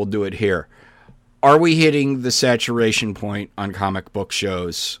into it, we'll do it here. Are we hitting the saturation point on comic book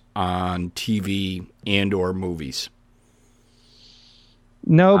shows on TV and or movies?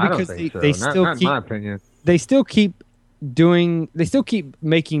 No, because they still keep, in my opinion. They still keep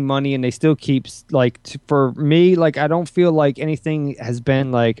making money, and they still keep for me, I don't feel like anything has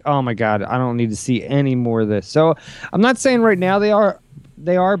been like, oh my God, I don't need to see any more of this. So I'm not saying right now they are,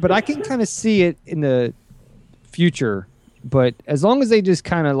 but I can kind of see it in the future. But as long as they just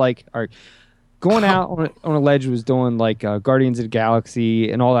kind of are going out on a ledge, was doing Guardians of the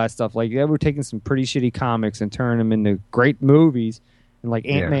Galaxy and all that stuff. They were taking some pretty shitty comics and turning them into great movies, and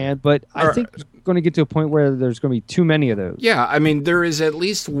Ant-Man. But I think it's going to get to a point where there's going to be too many of those. Yeah, I mean, there is at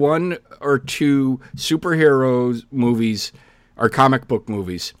least one or two superheroes movies or comic book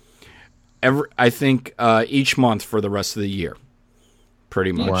movies I think each month for the rest of the year.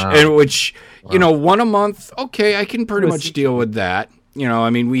 Pretty much. Wow. And which, one a month, okay, I can pretty much deal with that. I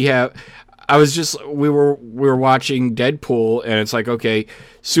mean, we were watching Deadpool, and it's okay,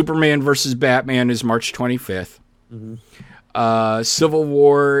 Superman versus Batman is March 25th. Mm-hmm. Civil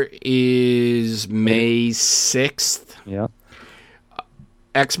War is May 6th. Yeah.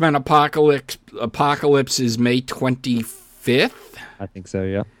 X-Men Apocalypse is May 25th. I think so,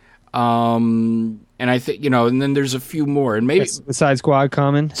 yeah. And I think, and then there's a few more. And maybe Suicide Squad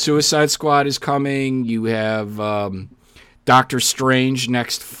coming. Suicide Squad is coming. You have Doctor Strange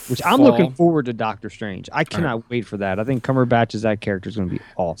next Which I'm looking forward to Doctor Strange. I cannot wait for that. I think Cumberbatch as that character is going to be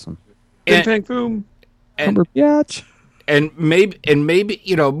awesome. Cumberbatch. And maybe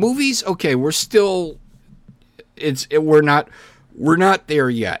movies, okay, we're still we're not there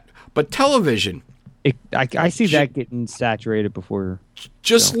yet. But television, I see that getting saturated before.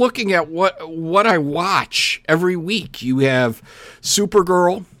 Just looking at what I watch every week, you have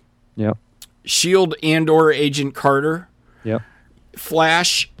Supergirl, yep, S.H.I.E.L.D. and/or Agent Carter, yep,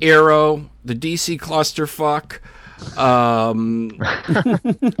 Flash, Arrow, the DC clusterfuck,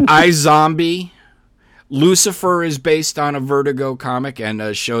 iZombie. Lucifer is based on a Vertigo comic and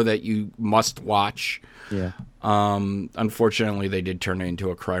a show that you must watch. Yeah. Unfortunately, they did turn it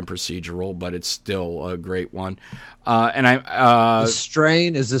into a crime procedural, but it's still a great one. The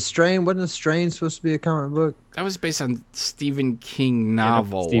Strain wasn't The Strain supposed to be a comic book? That was based on Stephen King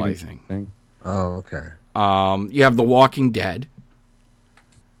novel, I think. Oh, okay. You have The Walking Dead,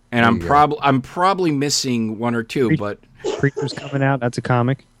 and I'm probably missing one or two, but Preacher's coming out. That's a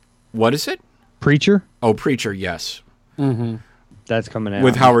comic. What is it? Preacher? Oh, Preacher, yes. Mm-hmm. That's coming out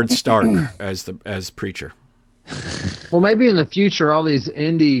with Howard Stark as Preacher. Well, maybe in the future, all these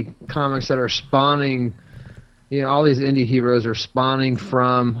indie comics that are spawning, all these indie heroes are spawning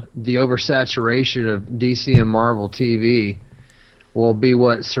from the oversaturation of DC and Marvel TV will be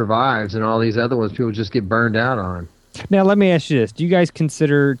what survives, and all these other ones people just get burned out on. Now, let me ask you this. Do you guys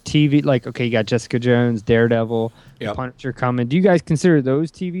consider TV, okay, you got Jessica Jones, Daredevil, Punisher coming. Do you guys consider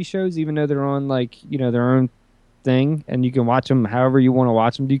those TV shows, even though they're on, their own thing, and you can watch them however you want to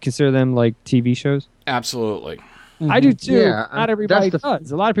watch them? Do you consider them, TV shows? Absolutely. I do too. Yeah, Not everybody that's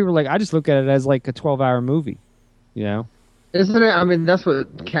does. A lot of people are like, I just look at it as like a 12-hour movie. You know? Isn't it? I mean, that's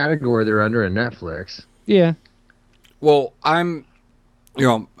what category they're under in Netflix. Yeah. Well,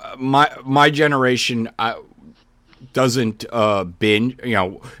 my generation doesn't binge.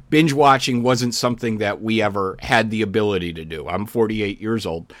 Binge watching wasn't something that we ever had the ability to do. I'm 48 years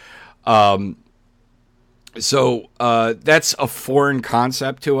old. So that's a foreign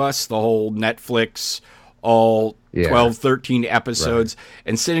concept to us, the whole Netflix, all 12, 13 episodes. Right.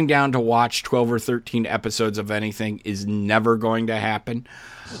 And sitting down to watch 12 or 13 episodes of anything is never going to happen.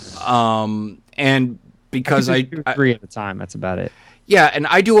 And because I three at a time, that's about it. Yeah, and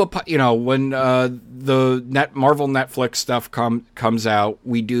I do when the Marvel Netflix stuff comes out,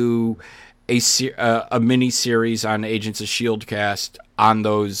 we do a mini series on Agents of S.H.I.E.L.D. cast on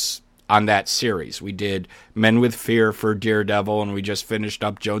that series. We did Men with Fear for Daredevil, and we just finished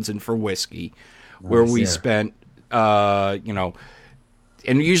up Jonesing for Whiskey, where we spent and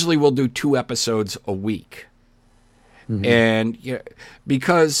usually we'll do 2 episodes a week. Mm-hmm. And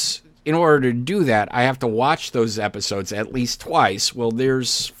because in order to do that, I have to watch those episodes at least twice. Well,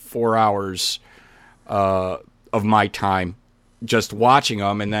 there's 4 hours of my time just watching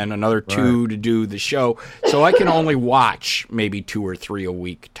them, and then another 2 to do the show. So I can only watch maybe 2 or 3 a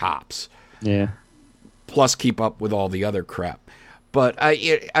week tops. Yeah. Plus keep up with all the other crap. But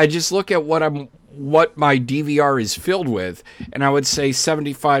I just look at what my DVR is filled with, and I would say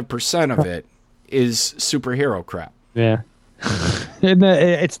 75% of it is superhero crap. Yeah. And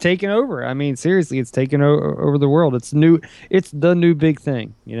it's taken over. I mean, seriously, it's taken over the world. It's the new big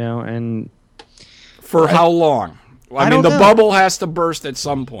thing, and for how long? I mean, the bubble has to burst at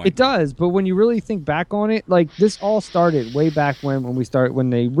some point. It does, but when you really think back on it, like this all started way back when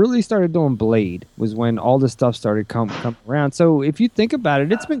they really started doing Blade was when all this stuff started coming around. So if you think about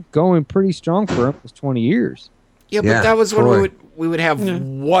it, it's been going pretty strong for almost 20 years. Yeah, but that was when we would have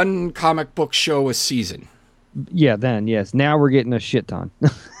one comic book show a season. Yeah, then yes. Now we're getting a shit ton,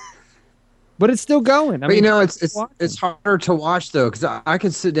 but it's still going. But it's harder to watch though, because I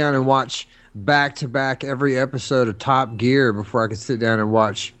could sit down and watch back to back every episode of Top Gear before I could sit down and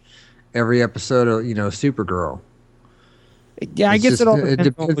watch every episode of Supergirl. Yeah, I guess it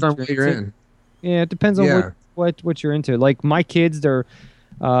depends on what you're in. Yeah, it depends on what you're into. Like my kids, they're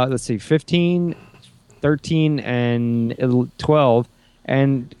 15, 13, and 12,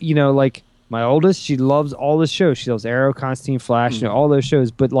 and like. My oldest, she loves all the shows. She loves Arrow, Constantine, Flash, all those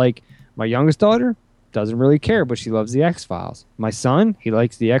shows. But like my youngest daughter doesn't really care, but she loves the X-Files. My son, he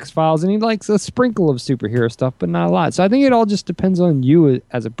likes the X-Files, and he likes a sprinkle of superhero stuff, but not a lot. So I think it all just depends on you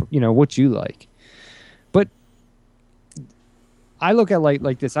as what you like. But I look at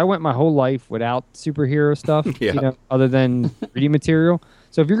like this. I went my whole life without superhero stuff, other than reading material.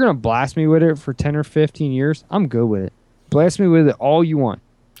 So if you're gonna blast me with it for 10 or 15 years, I'm good with it. Blast me with it all you want.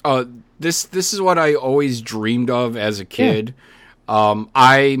 This is what I always dreamed of as a kid. Yeah.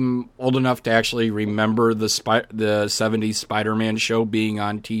 I'm old enough to actually remember the 70s Spider-Man show being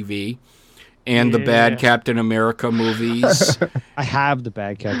on TV and the bad Captain America movies. I have the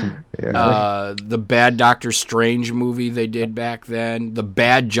bad Captain the bad Doctor Strange movie they did back then. The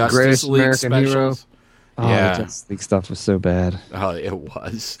bad Justice League American specials. Hero. Oh, the Justice League stuff was so bad. Oh, it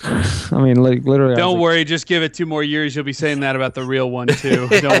was. I mean, like literally. Don't worry, just give it 2 more years. You'll be saying that about the real one too.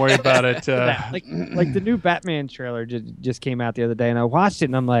 Don't worry about it. Like the new Batman trailer just came out the other day, and I watched it,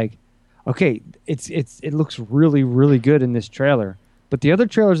 and I'm like, okay, it looks really, really good in this trailer. But the other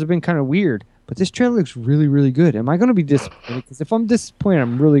trailers have been kind of weird. But this trailer looks really, really good. Am I going to be disappointed? Because if I'm disappointed,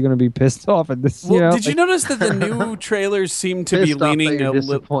 I'm really going to be pissed off at this. Well, did you notice that the new trailers seem to be leaning a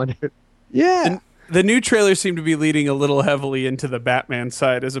little? Yeah. The new trailers seem to be leading a little heavily into the Batman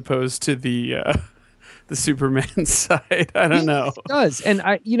side as opposed to the Superman side. I don't know. It does, and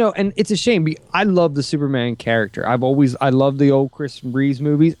and it's a shame. I love the Superman character. I love the old Chris Reeves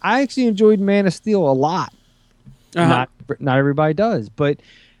movies. I actually enjoyed Man of Steel a lot. Not everybody does, but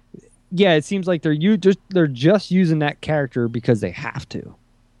yeah, it seems like they're just using that character because they have to.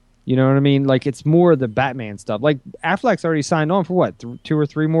 You know what I mean? Like it's more the Batman stuff. Like Affleck's already signed on for what 2 or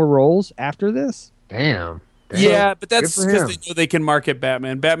 3 more roles after this. Damn. Yeah, but that's because they know they can market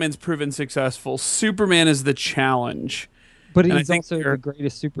Batman. Batman's proven successful. Superman is the challenge. But he's also the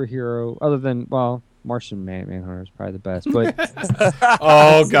greatest superhero, other than, Martian Manhunter is probably the best. But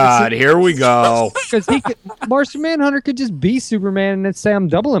oh, God, here we go. Because Martian Manhunter could just be Superman and then say, I'm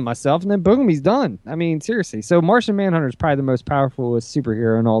doubling myself, and then boom, he's done. I mean, seriously. So Martian Manhunter is probably the most powerful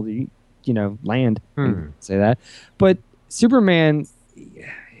superhero in all the, land. Say that. But Superman...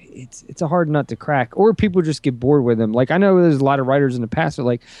 It's a hard nut to crack, or people just get bored with him. Like I know there's a lot of writers in the past that are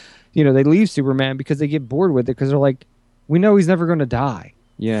like, they leave Superman because they get bored with it because they're like, we know he's never going to die.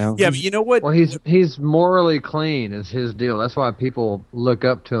 Yeah, but you know what? Well, he's morally clean is his deal. That's why people look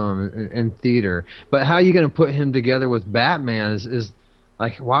up to him in theater. But how are you going to put him together with Batman is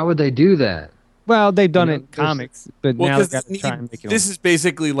like, why would they do that? Well, they've done it in comics, but now they've got to try and make it. This is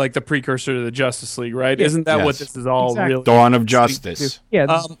basically like the precursor to the Justice League, right? Yeah. Isn't that what this is all really? Dawn of Justice.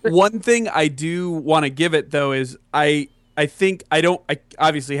 Yeah. One thing I do want to give it though is I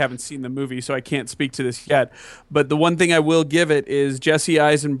obviously haven't seen the movie, so I can't speak to this yet. But the one thing I will give it is Jesse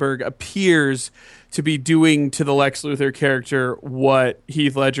Eisenberg appears to be doing to the Lex Luthor character what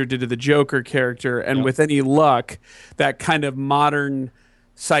Heath Ledger did to the Joker character, and with any luck, that kind of modern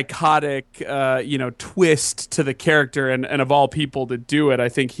psychotic twist to the character, and of all people to do it, I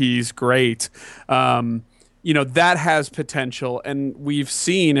think he's great. That has potential, and we've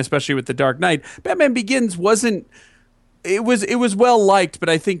seen, especially with The Dark Knight, Batman Begins wasn't. It was well liked, but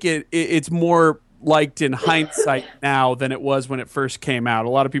I think it's more liked in hindsight now than it was when it first came out. A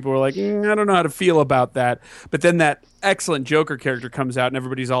lot of people were like, I don't know how to feel about that. But then that excellent Joker character comes out and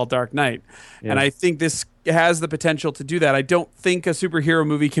everybody's all Dark Knight. Yeah. And I think this has the potential to do that. I don't think a superhero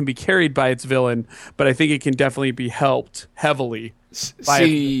movie can be carried by its villain, but I think it can definitely be helped heavily.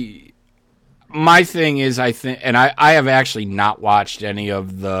 My thing is, I have actually not watched any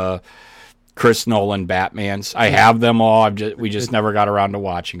of the Chris Nolan Batmans. I have them all. We just never got around to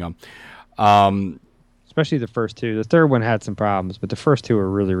watching them. Especially the first two. The third one had some problems, but the first two are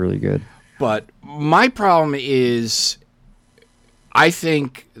really, really good. But my problem is, I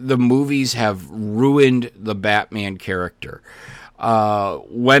think the movies have ruined the Batman character.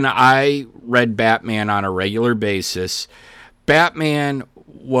 When I read Batman on a regular basis, Batman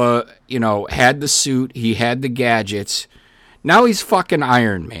had the suit, he had the gadgets. Now he's fucking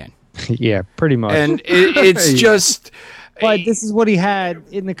Iron Man. Yeah, pretty much. And it's just... But this is what he had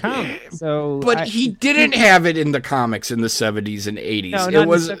in the comics. But he didn't have it in the comics in the 70s and 80s. No, not in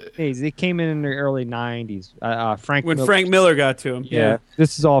the 70s. It came in the early 90s. Frank Miller got to him. Yeah.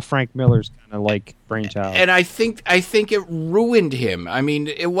 This is all Frank Miller's kind of like brainchild. And I think it ruined him. I mean,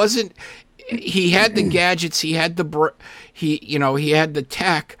 it wasn't... He had the gadgets, he had he had the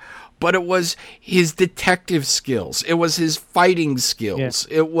tech, but it was his detective skills. It was his fighting skills.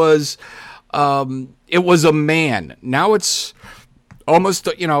 Yeah. It was a man. Now it's almost,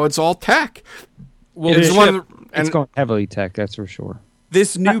 it's all tech. Well, it's going heavily tech, that's for sure.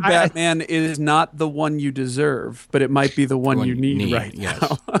 This new Batman is not the one you deserve, but it might be the one you need right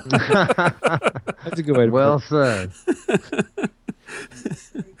now. That's a good way to put it. Said.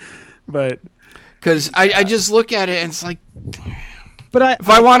 But because I just look at it and it's like... But if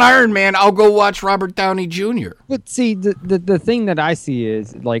I want Iron Man, I'll go watch Robert Downey Jr. But see, the thing that I see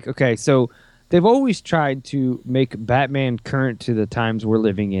is, like, okay, so they've always tried to make Batman current to the times we're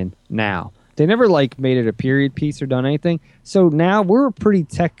living in now. They never, made it a period piece or done anything. So now we're a pretty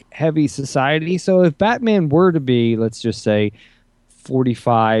tech-heavy society. So if Batman were to be, let's just say,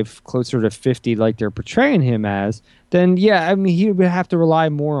 45, closer to 50, like they're portraying him as, then, yeah, I mean, he would have to rely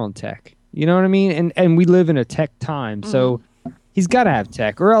more on tech. You know what I mean? And we live in a tech time, so... He's got to have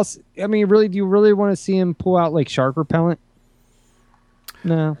tech, or else. I mean, do you really want to see him pull out shark repellent?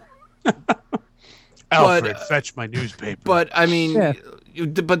 No. Alfred, fetch my newspaper. But I mean,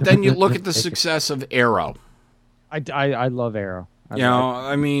 but then you look at the success of Arrow. I love Arrow.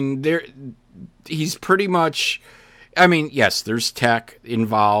 I mean, he's pretty much. I mean, yes, there's tech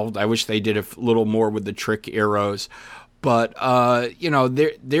involved. I wish they did a little more with the trick arrows. But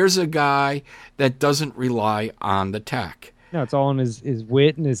there's a guy that doesn't rely on the tech. No, it's all in his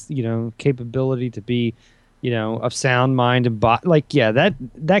wit and his capability to be, of sound mind and body.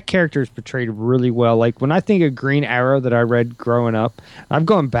 That character is portrayed really well. Like when I think of Green Arrow that I read growing up, I've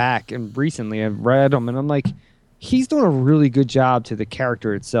gone back and recently I've read them and I'm like, he's doing a really good job to the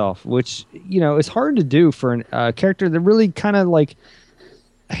character itself, which is hard to do for a character that really kind of a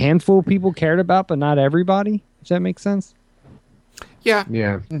handful of people cared about, but not everybody. If that makes sense. Yeah.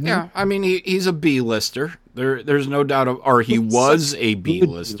 Yeah. Mm-hmm. Yeah. I mean, he's a B-lister. There's no doubt or he was a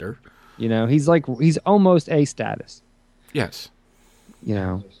B-lister. He's almost A status. Yes.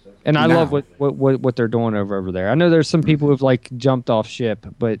 And I love what they're doing over there. I know there's some people who've jumped off ship,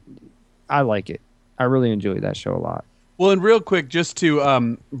 but I like it. I really enjoy that show a lot. Well, and real quick, just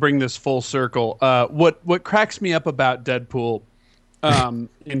to bring this full circle, what cracks me up about Deadpool,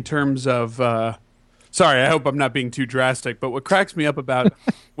 in terms of. Sorry, I hope I'm not being too drastic, but what cracks me up about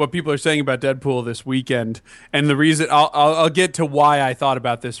what people are saying about Deadpool this weekend, and the reason I'll get to why I thought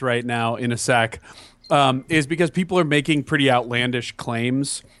about this right now in a sec, is because people are making pretty outlandish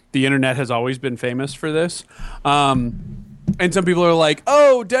claims. The internet has always been famous for this. And some people are like,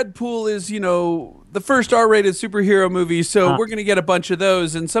 oh, Deadpool is, the first R-rated superhero movie, so we're going to get a bunch of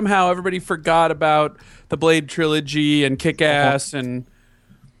those. And somehow everybody forgot about the Blade trilogy and Kick-Ass and...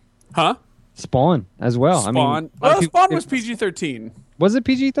 Huh? Spawn as well. Spawn. Spawn was PG-13. Was it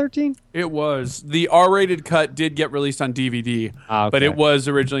PG-13? It was. The R-rated cut did get released on DVD, but it was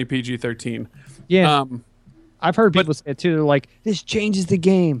originally PG-13. Yeah. I've heard people say it too. They're like, this changes the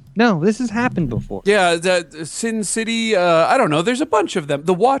game. No, this has happened before. Yeah, Sin City, I don't know. There's a bunch of them.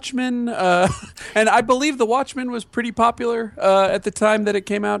 The Watchmen, and I believe The Watchmen was pretty popular at the time that it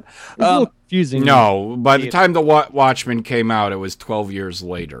came out. It's a little confusing. No, by the time The Watchmen came out, it was 12 years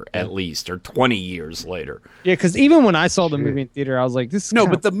later, at least, or 20 years later. Yeah, because even when I saw the movie in theater, I was like, this is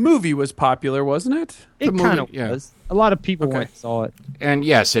but the movie was popular, wasn't it? It kind of was. A lot of people went and saw it. And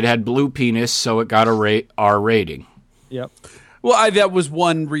yes, it had blue penis, so it got a R rating. Yep. Well, that was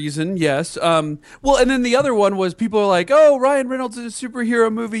one reason, yes. And then the other one was people are like, oh, Ryan Reynolds is a superhero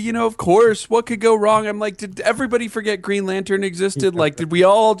movie. Of course, what could go wrong? I'm like, did everybody forget Green Lantern existed? Like, did we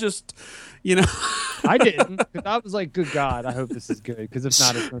all just, I didn't, because I was like, good God, I hope this is good, because if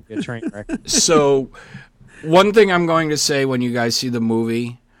not, it's going to be a train wreck. So, one thing I'm going to say when you guys see the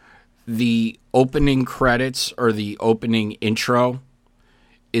movie, the opening credits or the opening intro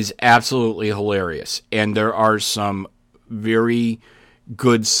is absolutely hilarious. And there are some very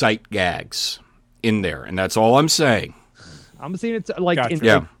good sight gags in there. And that's all I'm saying. I'm seeing it in like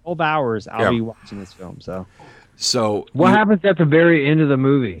 12 hours. I'll be watching this film. So what happens at the very end of the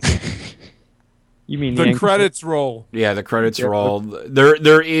movie? You mean the credits roll? Yeah, the credits roll.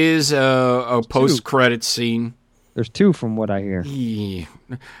 There is a post-credit scene. There's 2 from what I hear. Yeah.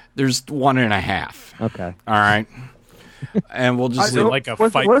 There's 1.5. Okay. All right. And we'll just like a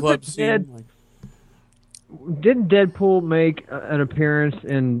Fight Club scene. Didn't Deadpool make an appearance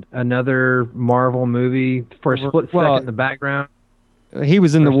in another Marvel movie for a split second in the background? He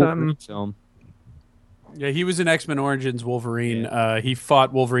was in the Wolverine film. Yeah, he was in X-Men Origins Wolverine. Yeah. He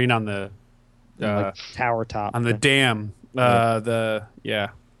fought Wolverine on the tower top on the dam. The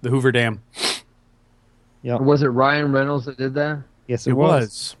Hoover Dam. Yeah. Was it Ryan Reynolds that did that? Yes, it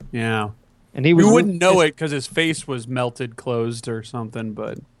was. Yeah. And he was. You wouldn't know it because his face was melted closed or something,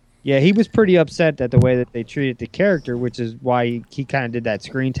 but. Yeah, he was pretty upset at the way that they treated the character, which is why he kind of did that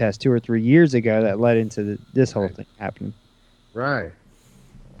screen test 2 or 3 years ago that led into this whole thing happening. Right.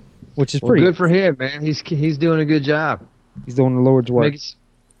 Which is pretty good for him, man. He's doing a good job. He's doing the Lord's work.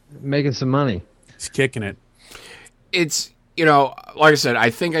 Making some money. He's kicking it. It's, like I said,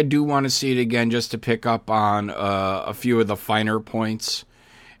 I think I do want to see it again just to pick up on a few of the finer points.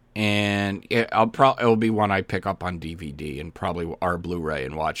 And it'll be one I pick up on DVD and probably our Blu-ray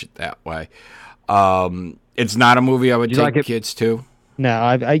and watch it that way. It's not a movie I would take kids to. No,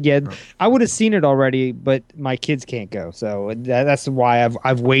 I would have seen it already, but my kids can't go, so that's why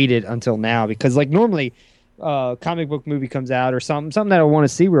I've waited until now. Because normally, comic book movie comes out or something that I want to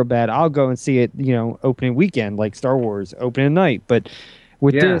see real bad, I'll go and see it, opening weekend, like Star Wars opening night. But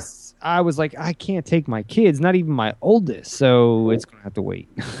with this. I was like, I can't take my kids, not even my oldest, so it's going to have to wait.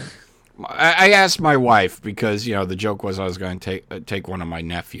 I asked my wife because, the joke was I was going to take one of my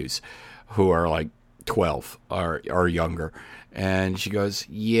nephews who are like 12 or younger. And she goes,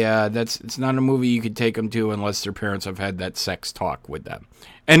 yeah, it's not a movie you could take them to unless their parents have had that sex talk with them.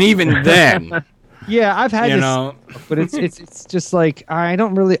 And even then. Yeah, I've had this, but it's just like, I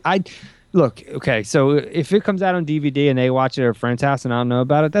don't really... Look, okay, so if it comes out on DVD and they watch it at a friend's house and I don't know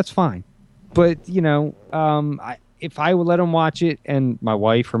about it, that's fine. But, if I would let them watch it and my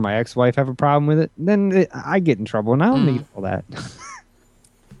wife or my ex-wife have a problem with it, then I get in trouble, and I don't need all that.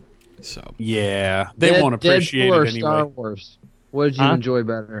 So yeah, they won't appreciate Deadpool or it anyway. Star Wars? What did you enjoy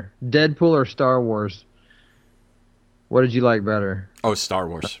better? Deadpool or Star Wars? What did you like better? Oh, Star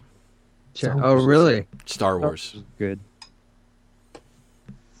Wars. Oh, really? Star Wars. Good.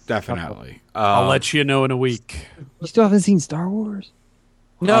 Definitely. I'll let you know in a week. You still haven't seen Star Wars?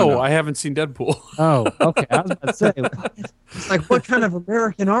 No, I haven't seen Deadpool. Oh, okay. I was about to say, it's like, what kind of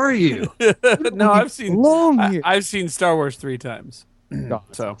American are you? No, I've seen Star Wars 3 times.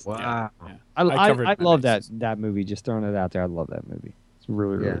 So wow, yeah. I love that movie. Just throwing it out there, I love that movie. It's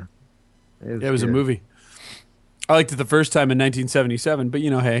really it was a movie. I liked it the first time in 1977, but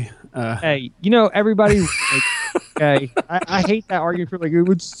hey. Hey, everybody. Okay, I hate that argument for it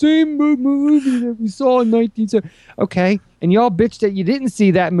was the same movie that we saw in 1970. Okay, and y'all bitched that you didn't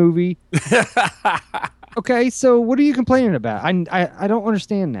see that movie Okay, so what are you complaining about? I don't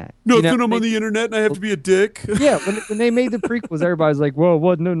understand that. Nothing. I'm on the internet and I have to be a dick. Yeah, when they made the prequels, everybody's like, "Well,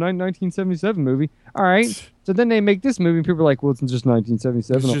 what? No, 1977 movie." All right, so then they make this movie, and people are like, "Well, it's just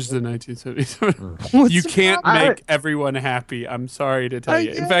 1977." It's just the 1977. You can't make everyone happy. I'm sorry to tell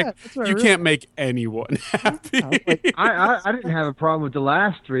you. In fact, you can't make anyone happy. I didn't have a problem with the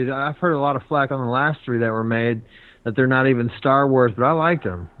last three. I've heard a lot of flack on the last three that were made that they're not even Star Wars, but I liked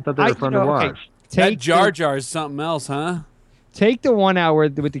them. I thought they were fun to watch. That Jar Jar is something else, huh? Take the one out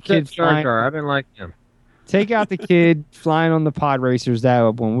with the kid Jar Jar. I didn't like him. Take out the kid flying on the pod racers.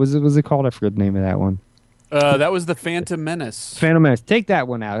 That one was it called? I forget the name of that one. That was the Phantom Menace. Phantom Menace. Take that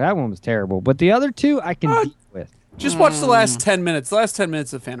one out. That one was terrible. But the other two, I can deal with. Just watch the last 10 minutes. The last 10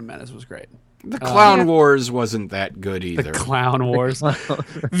 minutes of Phantom Menace was great. The Clown Wars wasn't that good either. The Clown Wars.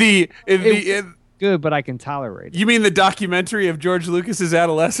 Good, but I can tolerate it. You mean the documentary of George Lucas's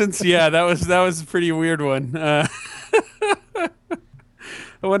adolescence? Yeah, that was a pretty weird one. I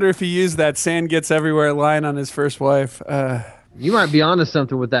wonder if he used that "sand gets everywhere" line on his first wife. You might be onto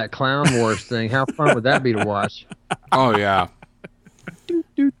something with that Clown Wars thing. How fun would that be to watch? Oh yeah.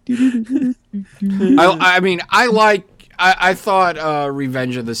 I thought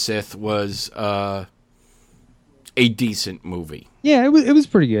Revenge of the Sith was a decent movie. Yeah, it was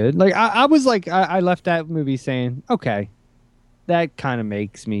pretty good. Like I was like I left that movie saying, okay, that kind of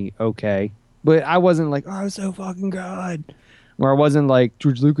makes me okay, but I wasn't like, oh, it's so fucking good. Or I wasn't like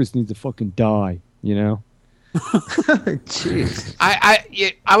George Lucas needs to fucking die, you know. Jeez. I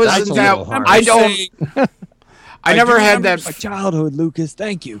was That's that. I don't. I never had that. My childhood, Lucas.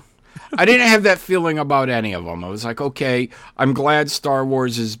 Thank you. I didn't have that feeling about any of them. I was like, okay, I'm glad Star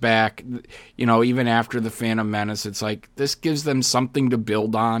Wars is back. You know, even after the Phantom Menace, it's like this gives them something to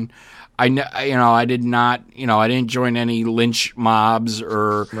build on. I didn't join any lynch mobs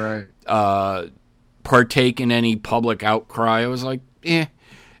or partake in any public outcry. I was like, it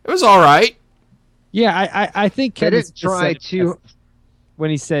was all right. Yeah, I think they didn't try to. When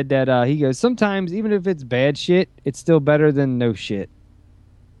he said that, he goes, sometimes even if it's bad shit, it's still better than no shit.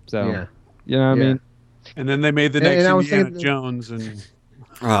 So, you know what I mean? And then they made the next Indiana Jones. And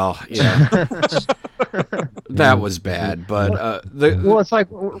oh, yeah. That was bad. But well, it's like,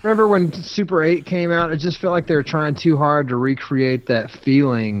 remember when Super 8 came out? It just felt like they were trying too hard to recreate that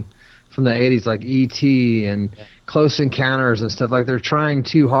feeling from the 80s, like E.T. and Close Encounters and stuff. Like they're trying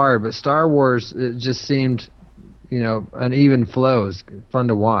too hard. But Star Wars, it just seemed, an even flow. It was fun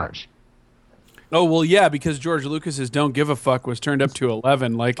to watch. Oh, well, yeah, because George Lucas's Don't Give a Fuck was turned up to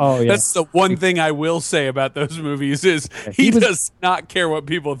 11. Like, that's the one thing I will say about those movies is he does not care what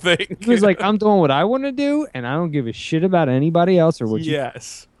people think. He was like, I'm doing what I want to do, and I don't give a shit about anybody else or what you...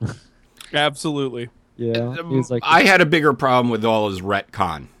 Yes. Absolutely. Yeah. He was like, I had a bigger problem with all his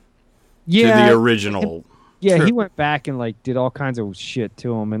retcon to the original. Yeah, he went back and like did all kinds of shit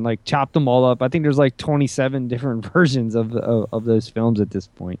to him and like chopped them all up. I think there's like 27 different versions of those films at this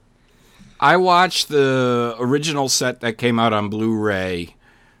point. I watched the original set that came out on Blu-ray,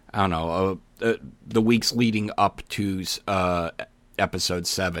 I don't know, the weeks leading up to episode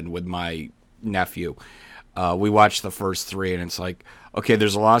 7 with my nephew. We watched the first 3, and it's like, okay,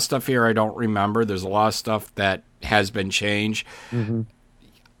 there's a lot of stuff here I don't remember. There's a lot of stuff that has been changed. Mm-hmm.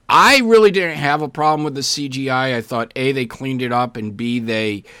 I really didn't have a problem with the CGI. I thought, A, they cleaned it up, and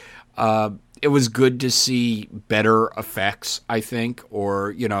B, it was good to see better effects, I think,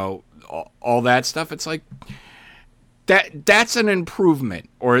 or, all that stuff. It's like that's an improvement,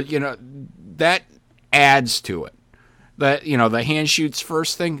 or that adds to it. That the hand shoots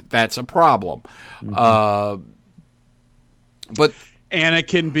first thing, that's a problem. Mm-hmm. But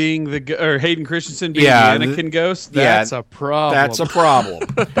Anakin being or Hayden Christensen being the Anakin ghost, that's a problem. That's a problem.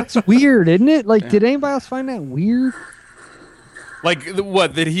 That's weird, isn't it? Like, did anybody else find that weird? Like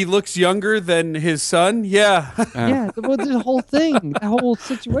what? That he looks younger than his son? Yeah. Yeah. Well, the whole thing, the whole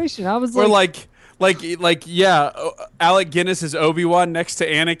situation. I was like, Alec Guinness is Obi-Wan next to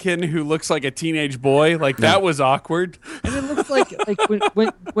Anakin, who looks like a teenage boy. Like that was awkward. And it looks like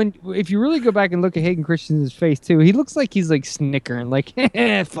when if you really go back and look at Hayden Christensen's face too, he looks like he's like snickering, like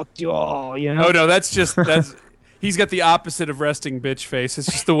fuck you all, Oh no, that's he's got the opposite of resting bitch face.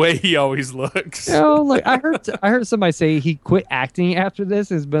 It's just the way he always looks. Like I heard somebody say he quit acting after this.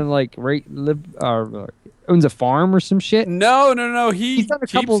 Has been like owns a farm or some shit. No. He's done a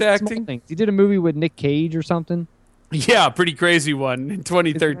couple keeps acting. Things. He did a movie with Nick Cage or something. Yeah, pretty crazy one in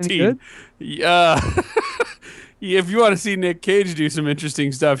 2013. If you want to see Nick Cage do some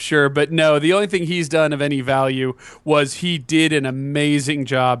interesting stuff, sure. But no, the only thing he's done of any value was he did an amazing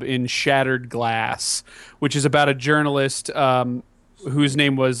job in Shattered Glass, which is about a journalist whose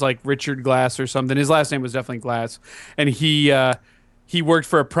name was like Richard Glass or something. His last name was definitely Glass, and he worked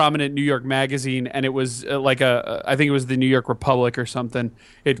for a prominent New York magazine, and it was I think it was the New York Republic or something.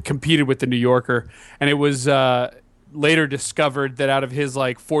 It competed with the New Yorker, and it was later discovered that out of his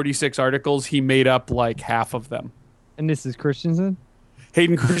like 46 articles, he made up like half of them. And this is Christensen?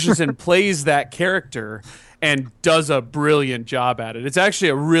 Hayden Christensen plays that character and does a brilliant job at it. It's actually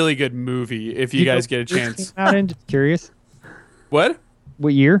a really good movie if you guys get a chance. Just curious. What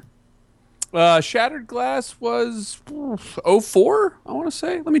year? Shattered Glass was 04, I want to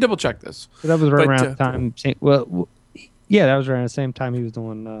say. Let me double check this. So that was right around the time. Well, yeah, that was around the same time he was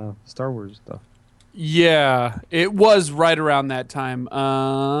doing Star Wars stuff. Yeah, it was right around that time.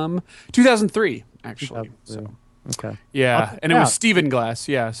 2003, actually. 2003. So. Okay. Yeah, and it was Stephen Glass.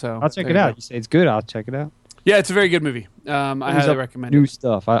 Yeah, so I'll check it out. You say it's good. I'll check it out. Yeah, it's a very good movie. I highly recommend it. New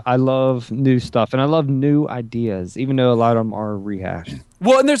stuff. I love new stuff, and I love new ideas, even though a lot of them are rehashed.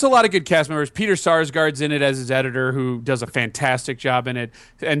 Well, and there's a lot of good cast members. Peter Sarsgaard's in it as his editor, who does a fantastic job in it.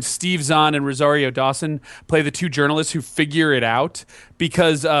 And Steve Zahn and Rosario Dawson play the two journalists who figure it out,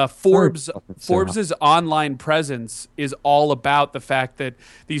 because Forbes' online presence is all about the fact that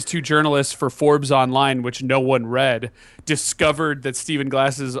these two journalists for Forbes Online, which no one read, discovered that Stephen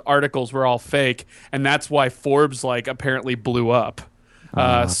Glass's articles were all fake, and that's why Forbes apparently blew up.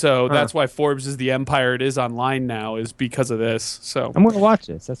 So that's why Forbes is the empire it is online now, is because of this. So I'm going to watch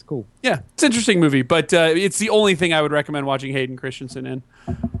this. That's cool. Yeah, it's an interesting movie, but it's the only thing I would recommend watching Hayden Christensen in.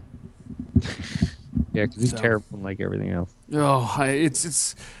 Yeah, because he's terrible like everything else. Oh,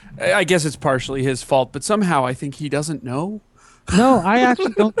 I guess it's partially his fault, but somehow I think he doesn't know. No, I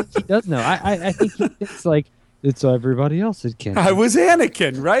actually don't think he does know. I think he thinks it's everybody else that can. I was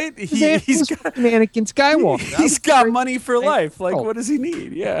Anakin, right? He's got Anakin Skywalker. He's got money for life. What does he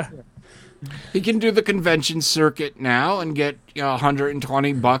need? Yeah. He can do the convention circuit now and get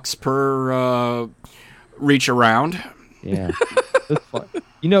 $120 per reach around. Yeah. That's fun.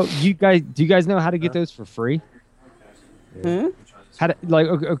 Do you guys know how to get those for free? Hmm? How to,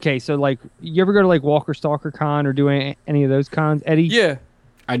 okay, so you ever go to Walker Stalker Con or do any of those cons, Eddie? Yeah.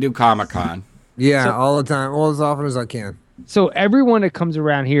 I do Comic-Con. Yeah, all the time, all as often as I can. So everyone that comes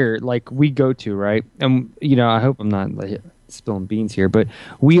around here, we go to, right? And I hope I'm not spilling beans here, but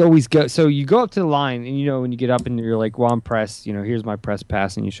we always go. So you go up to the line, and when you get up and you're like, "Well, I'm press. Here's my press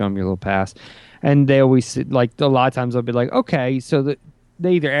pass," and you show them your little pass, and they always sit, a lot of times they'll be like, "Okay," so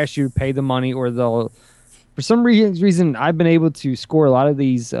they either ask you to pay the money or they'll. For some reason, I've been able to score a lot of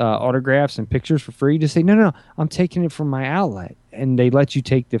these autographs and pictures for free. Just say, no, I'm taking it from my outlet. And they let you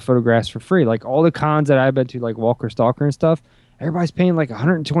take the photographs for free. All the cons that I've been to, Walker Stalker and stuff, everybody's paying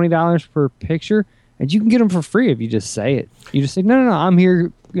 $120 per picture. And you can get them for free if you just say it. You just say, no, I'm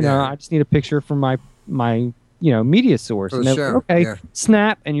here. I just need a picture from my media source. And sure. Okay,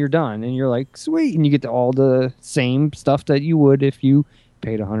 snap, and you're done. And you're like, sweet. And you get all the same stuff that you would if you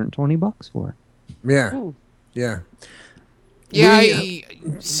paid $120 for it. Yeah. Ooh. Yeah. Yeah,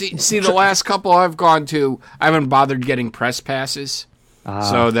 see the last couple I've gone to, I haven't bothered getting press passes.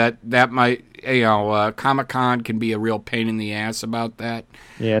 So that might, Comic-Con can be a real pain in the ass about that.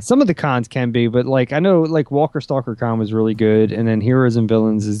 Yeah, some of the cons can be, but I know Walker Stalker Con was really good, and then Heroes and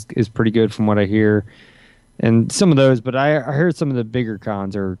Villains is pretty good from what I hear. And some of those, but I heard some of the bigger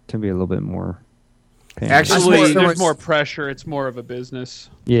cons can be a little bit more painful. Actually, there's more pressure. It's more of a business.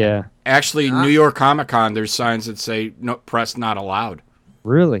 Yeah. Actually, New York Comic-Con, there's signs that say no press not allowed.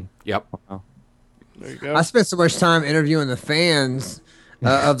 Really? Yep. Wow. There you go. I spent so much time interviewing the fans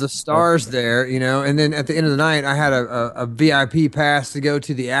of the stars there, and then at the end of the night, I had a VIP pass to go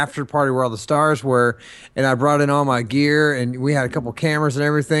to the after party where all the stars were, and I brought in all my gear, and we had a couple cameras and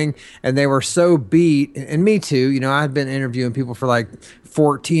everything, and they were so beat, and me too, I had been interviewing people for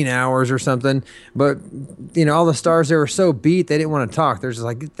 14 hours or something, but all the stars, they were so beat they didn't want to talk. They're just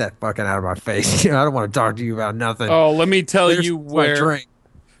like, get that fucking out of my face. I don't want to talk to you about nothing. Oh, let me tell you where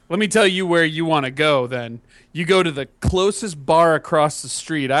you want to go then. You go to the closest bar across the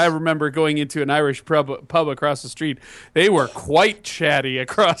street. I remember going into an Irish pub across the street. They were quite chatty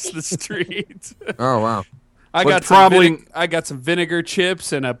across the street. Oh, wow. I got some vinegar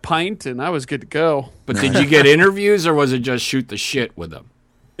chips and a pint, and I was good to go. But did you get interviews, or was it just shoot the shit with them?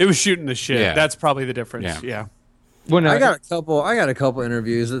 It was shooting the shit. Yeah. That's probably the difference. Yeah. I got a couple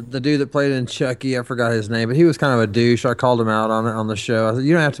interviews. The dude that played in Chucky, I forgot his name, but he was kind of a douche. I called him out on the show. I said,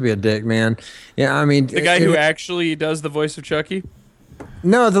 "You don't have to be a dick, man." Yeah, I mean, the guy who actually does the voice of Chucky.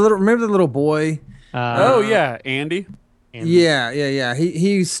 No, remember the little boy? Andy. Yeah.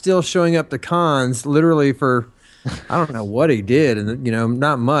 He's still showing up to cons literally for I don't know what he did, and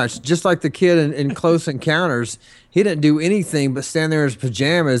not much. Just like the kid in Close Encounters, he didn't do anything but stand there in his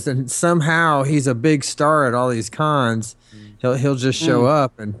pajamas, and somehow he's a big star at all these cons. He'll just show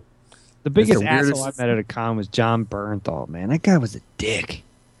up, and the biggest asshole I met at a con was John Bernthal. Man, that guy was a dick.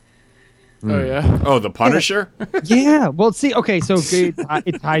 Oh yeah. Oh, the Punisher. Yeah. Well, see, okay, so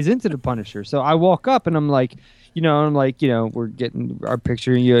it ties into the Punisher. So I walk up and I'm like, we're getting our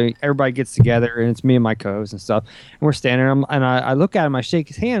picture. Everybody gets together, and it's me and my co-host and stuff. And we're standing, and I look at him, I shake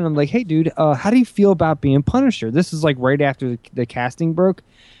his hand, and I'm like, "Hey, dude, how do you feel about being Punisher?" This is like right after the casting broke,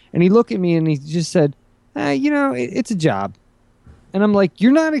 and he looked at me and he just said, "It's a job." And I'm like,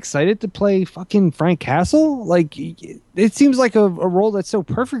 "You're not excited to play fucking Frank Castle? Like, it seems like a role that's so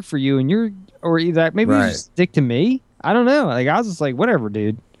perfect for you, and you just stick to me. I don't know. Like, I was just like, whatever,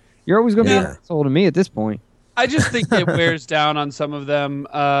 dude. You're always gonna be an asshole to me at this point." I just think it wears down on some of them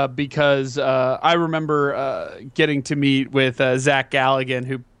because I remember getting to meet with Zach Galligan,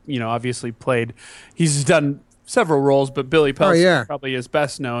 who obviously played. He's done several roles, but Billy Peltz probably is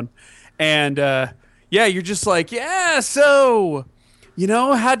best known. And you're just like, so.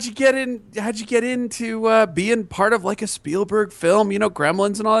 How'd you get into being part of like a Spielberg film,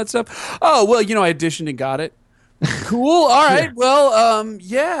 Gremlins and all that stuff? Oh, well, I auditioned and got it. Cool. All right.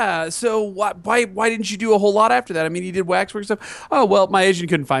 Yeah. Well, so why didn't you do a whole lot after that? I mean, you did waxwork stuff. Oh, well, my agent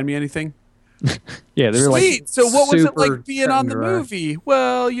couldn't find me anything. Yeah, they were sweet. So what was it like being on the movie?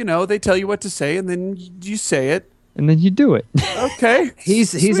 Well, they tell you what to say, and then you say it. And then you do it. Okay.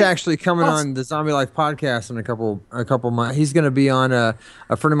 He's actually coming on the Zombie Life podcast in a couple months. He's going to be on a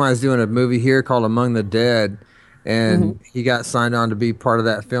friend of mine is doing a movie here called Among the Dead, and he got signed on to be part of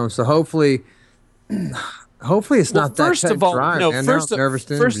that film. So hopefully it's not that first of all, dry, no. man. First, I'm nervous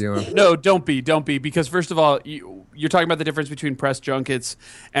to interview him. No, don't be, because first of all, you're talking about the difference between press junkets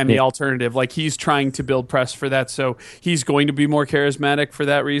and the alternative. Like, he's trying to build press for that, so he's going to be more charismatic for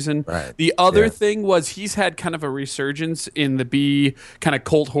that reason. Right. The other thing was he's had kind of a resurgence in the B kind of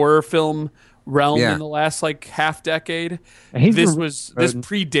cult horror film realm in the last like half decade. This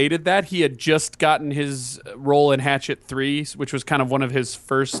predated that. He had just gotten his role in Hatchet 3, which was kind of one of his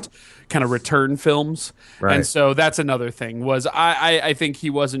first kind of return films. Right. And so that's another thing was I think he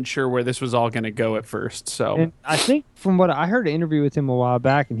wasn't sure where this was all going to go at first. So and I think from what I heard an interview with him a while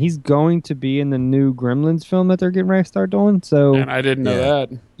back, and he's going to be in the new Gremlins film that they're getting ready to start doing. So and I didn't know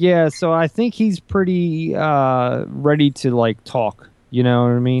that. Yeah, so I think he's pretty ready to like talk. You know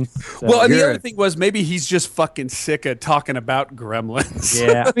what I mean? So, well, and the other thing was maybe he's just fucking sick of talking about Gremlins.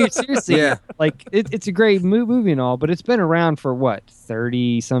 Yeah, I mean, seriously, like it's a great movie and all, but it's been around for what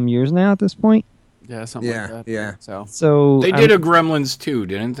 30-some years now at this point. Yeah, something like that. Yeah. So they did a Gremlins 2,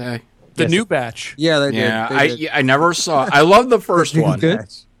 didn't they? The new batch. Yeah, they did. Yeah, I never saw. I love the first one. Good.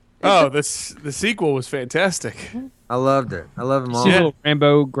 Oh, the sequel was fantastic. I loved it. I love them all. Little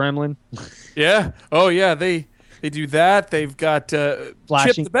Rambo Gremlin. Yeah. Oh, yeah. They do that. They've got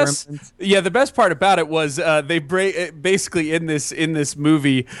flashing Chip, the best. Gremlins. Yeah, the best part about it was they basically in this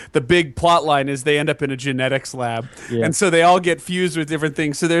movie, the big plot line is they end up in a genetics lab, and so they all get fused with different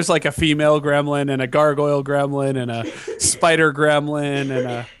things. So there's like a female gremlin and a gargoyle gremlin and a spider gremlin and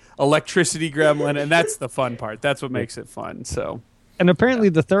a electricity gremlin, and that's the fun part. That's what makes it fun. So. And apparently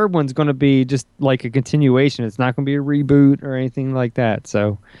the third one's going to be just like a continuation. It's not going to be a reboot or anything like that.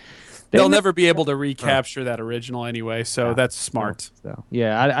 So. They'll never be able to recapture that original anyway, so that's smart. So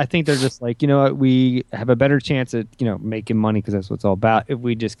yeah, I think they're just like, what, we have a better chance at making money because that's what it's all about if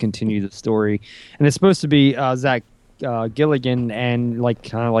we just continue the story. And it's supposed to be Zach Gilligan and like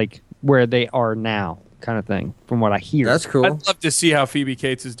kind of like where they are now, kind of thing. From what I hear, that's cool. I'd love to see how Phoebe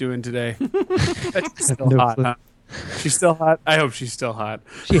Cates is doing today. She's still hot. Huh? She's still hot. I hope she's still hot.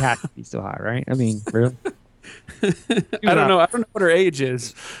 She has to be still hot, right? I mean, really. I don't know. I don't know what her age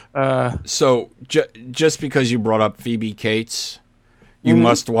is. So just because you brought up Phoebe Cates, you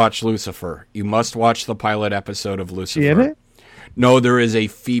must watch Lucifer. You must watch the pilot episode of Lucifer. She in it? No, there is a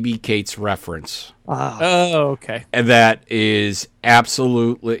Phoebe Cates reference. Oh, okay. And that is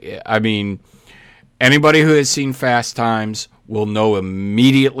absolutely. I mean, anybody who has seen Fast Times will know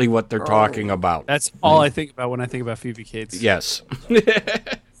immediately what they're talking about. That's all I think about when I think about Phoebe Cates. Yes.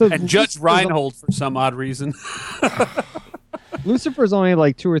 And Judge Reinhold for some odd reason. Lucifer's only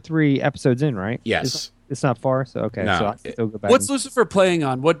like 2 or 3 episodes in, right? Yes. It's not far, so okay. No, so I can still go back. What's Lucifer playing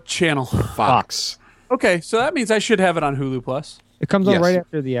on? What channel? Fox. Okay, so that means I should have it on Hulu Plus. It comes on right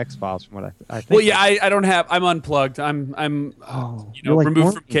after the X-Files, from what I think. Well, yeah, I don't have. I'm unplugged. I'm like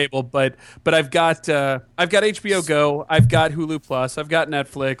removed from cable. But I've got HBO Go. I've got Hulu Plus. I've got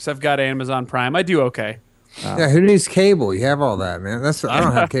Netflix. I've got Amazon Prime. I do okay. Yeah, who needs cable? You have all that, man. I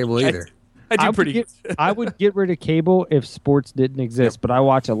don't have cable either. I do pretty good. I would get rid of cable if sports didn't exist, but I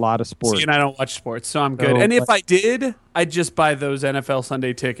watch a lot of sports. See, and I don't watch sports, so I'm good. And if I did, I'd just buy those NFL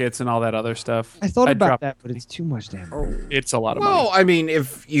Sunday tickets and all that other stuff. I thought about that, but it's too much damn. It's a lot of money. Well, I mean,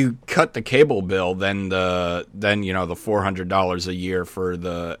 if you cut the cable bill, then the $400 a year for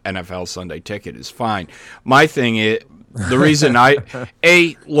the NFL Sunday ticket is fine. My thing is, the reason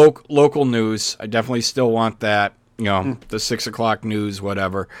local news, I definitely still want that. The 6 o'clock news,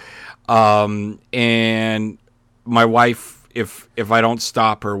 whatever. And my wife, if I don't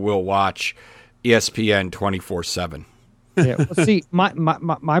stop her, will watch ESPN 24/7. Yeah. Well, see,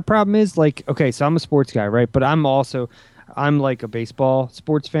 my problem is like, okay, so I'm a sports guy, right? But I'm like a baseball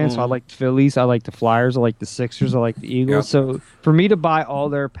sports fan, so I like the Phillies, I like the Flyers, I like the Sixers, I like the Eagles. Yep. So for me to buy all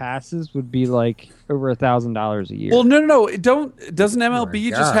their passes would be like over $1,000 a year. Well, no. Doesn't MLB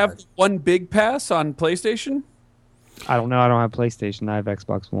just have one big pass on PlayStation? I don't know. I don't have PlayStation. I have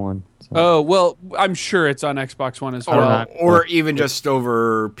Xbox One. So. Oh, well, I'm sure it's on Xbox One as well. Or even just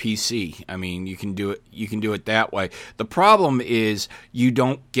over PC. I mean, you can do it that way. The problem is you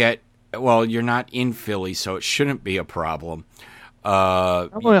don't get, well, you're not in Philly, so it shouldn't be a problem.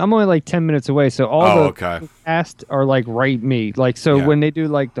 I'm only like 10 minutes away, so all the cast are like right me. Like, so when they do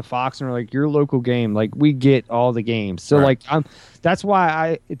like the Fox and they're like your local game, like we get all the games. So like that's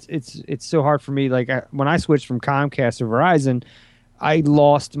why it's so hard for me. Like when I switched from Comcast to Verizon, I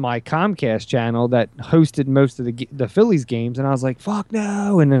lost my Comcast channel that hosted most of the Phillies games, and I was like, fuck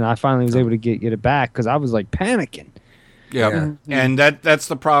no. And then I finally was able to get it back because I was like panicking. Yeah. And that's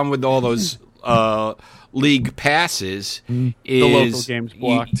the problem with all those league passes is the local games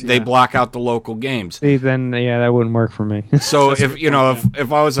blocked. They block out the local games. See, then that wouldn't work for me. So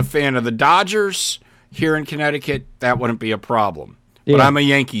if I was a fan of the Dodgers here in Connecticut, that wouldn't be a problem. But I'm a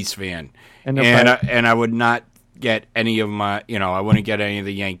Yankees fan, and I would not get any of my, I wouldn't get any of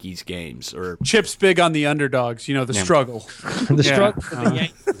the Yankees games. Or Chip's big on the underdogs, the struggle. The struggle for the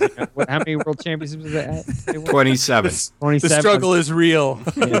Yankees. How many world championships is that? 27. 27. The struggle is real.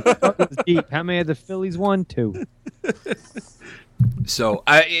 The struggle is deep. How many of the Phillies won? 2. So,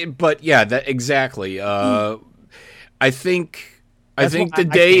 that exactly. I think the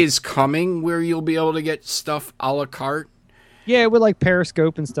day is coming where you'll be able to get stuff a la carte. Yeah, with like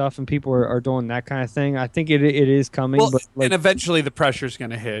Periscope and stuff, and people are doing that kind of thing. I think it is coming. Well, but and eventually the pressure's going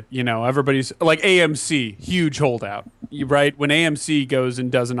to hit. Everybody's like AMC, huge holdout. Right? When AMC goes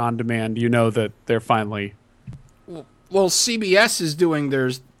and does an on-demand, that they're finally... Well, CBS is doing their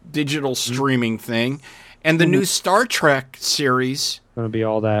digital streaming thing, and the new Star Trek series... going to be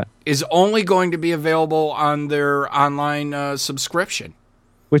all that. ...is only going to be available on their online subscription.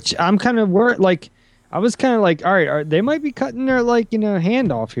 Which I'm kind of worried, like... I was kind of like, all right, they might be cutting their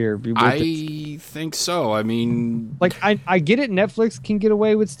hand off here. I think so. I mean, like I get it. Netflix can get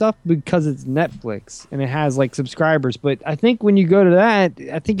away with stuff because it's Netflix and it has like subscribers. But I think when you go to that,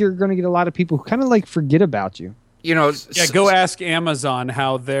 I think you're going to get a lot of people who kind of like forget about you. Go ask Amazon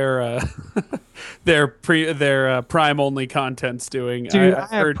how their Prime only content's doing. Dude, I've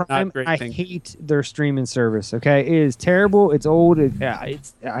heard Prime. not great I things. hate their streaming service. Okay, it is terrible. It's old. I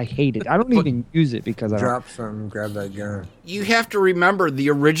hate it. I don't even use it because drop something, grab that gun. You have to remember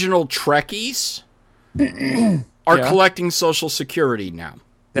the original Trekkies are collecting Social Security now.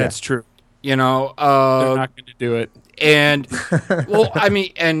 That's true. They're not going to do it. And well, I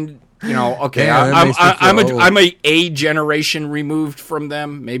mean, and. Okay, Yeah, I'm a generation removed from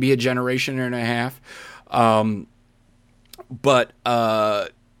them, maybe a generation and a half. But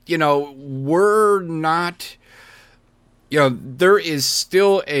we're not, there is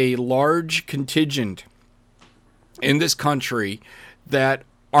still a large contingent in this country that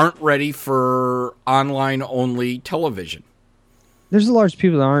aren't ready for online-only television. There's a large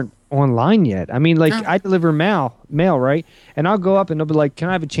people that aren't online yet. I mean, like I deliver mail, right? And I'll go up and they'll be like, "Can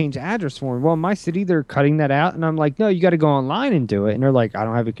I have a change of address form?" Well, in my city, they're cutting that out, and I'm like, "No, you got to go online and do it." And they're like, "I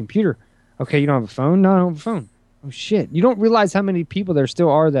don't have a computer." Okay, you don't have a phone? No, I don't have a phone. Oh shit! You don't realize how many people there still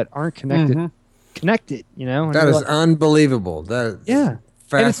are that aren't connected. Connected, And that is unbelievable. That is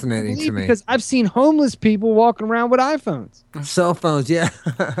fascinating to me because I've seen homeless people walking around with iPhones, cell phones. Yeah,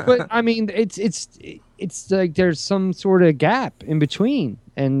 but I mean, it's like there's some sort of gap in between.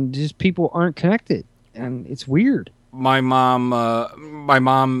 And just people aren't connected, and it's weird. My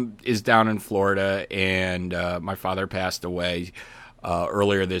mom is down in Florida, and my father passed away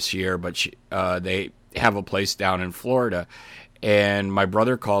earlier this year. But they have a place down in Florida, and my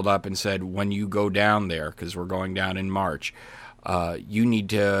brother called up and said, "When you go down there, because we're going down in March, you need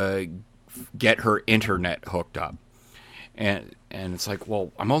to get her internet hooked up." And it's like,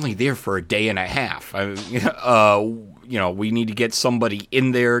 well, I'm only there for a day and a half. We need to get somebody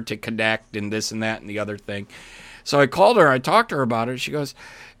in there to connect and this and that and the other thing. So I called her. I talked to her about it. She goes,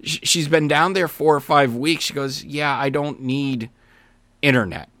 she's been down there 4 or 5 weeks. She goes, yeah, I don't need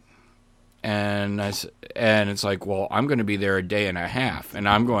internet. And it's like, well, I'm going to be there a day and a half, and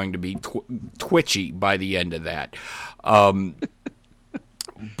I'm going to be twitchy by the end of that.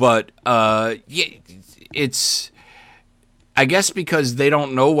 It's, I guess, because they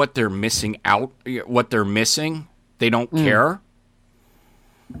don't know what they're missing out, what they're missing. They don't care.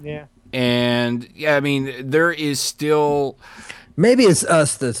 Yeah. And yeah, I mean, there is still. Maybe it's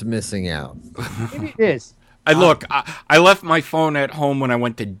us that's missing out. Maybe it is. I left my phone at home when I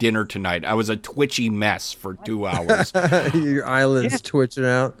went to dinner tonight. I was a twitchy mess for 2 hours. Your eyelids twitching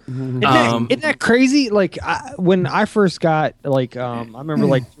out. Isn't that crazy? Like when I first got I remember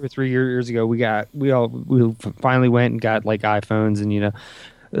like 2 or 3 years ago, we finally went and got like iPhones, and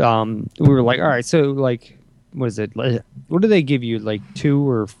we were like, all right, so like, what is it? What do they give you? Like 2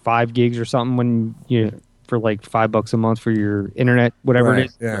 or 5 gigs or something for like $5 a month for your internet, whatever it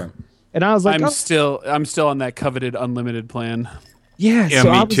is. Yeah. And I was like, I'm still on that coveted unlimited plan. Yeah, so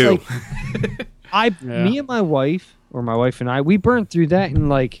me I was too. Like, me and my wife, or my wife and I, we burned through that in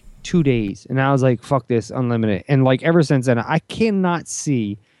like 2 days, and I was like, fuck this, unlimited. And like ever since then, I cannot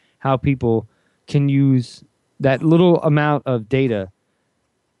see how people can use that little amount of data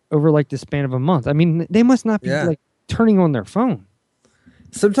over like the span of a month. I mean, they must not be like turning on their phone.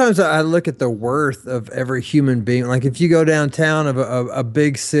 Sometimes I look at the worth of every human being. Like if you go downtown of a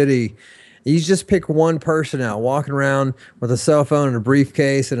big city, you just pick one person out walking around with a cell phone and a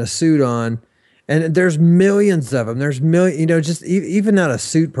briefcase and a suit on, and there's millions of them. There's just even not a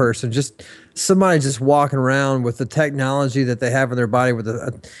suit person, just somebody just walking around with the technology that they have in their body with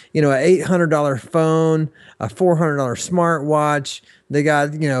a $800 phone, a $400 smartwatch. They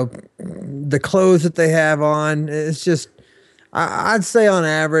got the clothes that they have on. It's just. I'd say on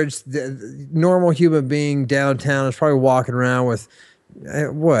average, the normal human being downtown is probably walking around with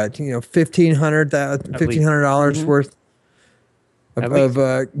 $1,500 worth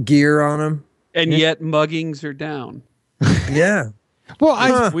of gear on them, and yet muggings are down. Yeah. Well,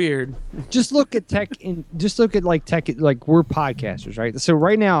 it's weird. Just look at tech, and just look at like tech. Like we're podcasters, right? So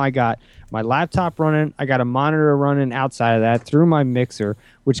right now, I got my laptop running. I got a monitor running outside of that through my mixer,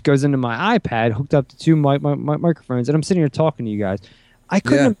 which goes into my iPad, hooked up to 2 my microphones, and I'm sitting here talking to you guys. I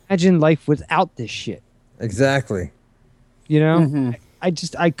couldn't imagine life without this shit. Exactly. I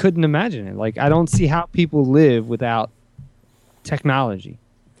couldn't imagine it. Like I don't see how people live without technology.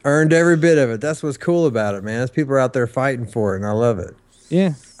 Earned every bit of it. That's what's cool about it, man. People are out there fighting for it, and I love it.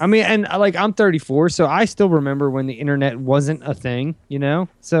 Yeah. I mean, and like I'm 34, so I still remember when the internet wasn't a thing,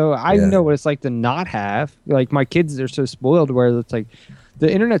 So I know what it's like to not have. Like my kids, they're so spoiled where it's like the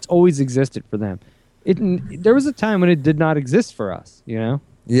internet's always existed for them. There was a time when it did not exist for us, Yeah,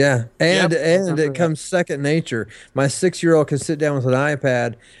 and it comes second nature. My 6-year-old can sit down with an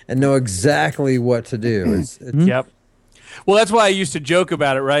iPad and know exactly what to do. Yep. Well, that's why I used to joke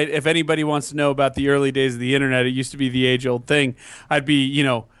about it, right? If anybody wants to know about the early days of the internet, it used to be the age-old thing. I'd be,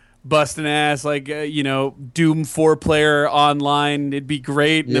 busting ass, like, Doom 4-player online. It'd be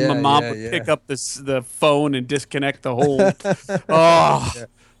great. And then my mom would pick up the phone and disconnect the whole...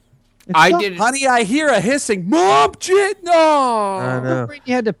 Honey, I hear a hissing. Mom, shit, no! I know.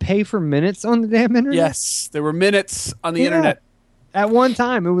 You had to pay for minutes on the damn internet? Yes, there were minutes on the internet. At one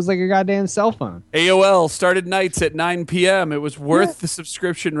time, it was like a goddamn cell phone. AOL started nights at 9 p.m. It was worth the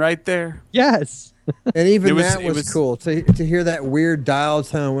subscription right there. Yes. And even that was cool to hear that weird dial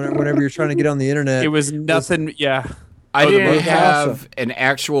tone whenever you're trying to get on the internet. It was nothing. I didn't have an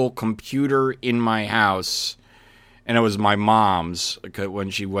actual computer in my house, and it was my mom's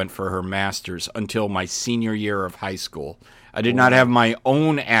when she went for her master's until my senior year of high school. I did not have my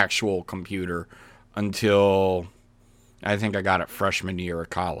own actual computer until... I think I got it freshman year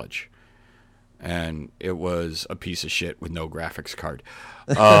of college, and it was a piece of shit with no graphics card.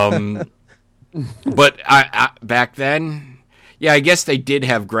 But I back then, I guess they did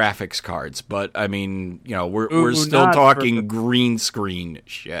have graphics cards, but I mean, we're still talking green screen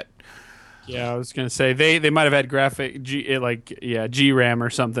shit. Yeah, I was gonna say they might have had GRAM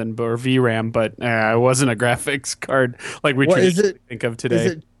or something, or VRAM, but it wasn't a graphics card like we traditionally think of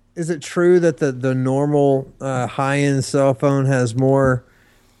today. Is it true that the normal high-end cell phone has more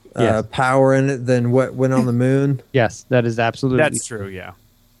power in it than what went on the moon? Yes, that is absolutely That's true, yeah.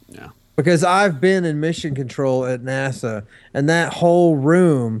 Because I've been in mission control at NASA, and that whole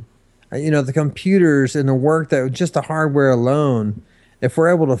room, the computers and the work just the hardware alone, if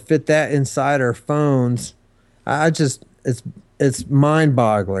we're able to fit that inside our phones, it's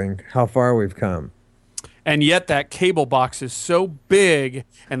mind-boggling how far we've come. And yet that cable box is so big,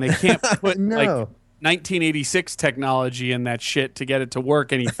 and they can't put like 1986 technology in that shit to get it to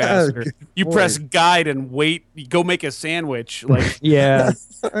work any faster. You press guide and wait. You go make a sandwich. Like yeah,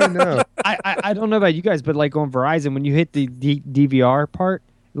 I know. I don't know about you guys, but like on Verizon, when you hit the DVR part,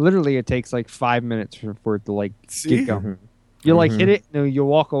 literally it takes like 5 minutes for it to like get going. You like hit it, and you'll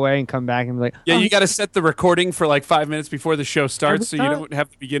walk away and come back and be like, yeah, you got to set the recording for like 5 minutes before the show starts, so you don't have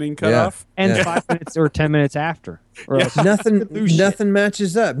the beginning cut off. And 5 minutes or 10 minutes after. Or Nothing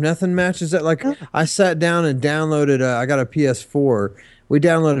matches up. Nothing matches up. Like I sat down and downloaded. I got a PS4. We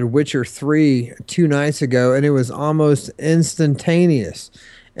downloaded Witcher 3 2 nights ago, and it was almost instantaneous.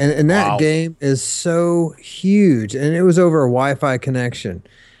 And that game is so huge, and it was over a Wi-Fi connection.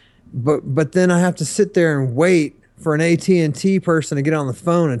 But then I have to sit there and wait for an AT&T person to get on the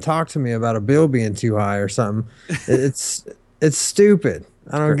phone and talk to me about a bill being too high or something. It's stupid.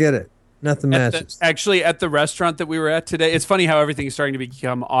 I don't get it. Nothing matches. Actually, at the restaurant that we were at today, it's funny how everything is starting to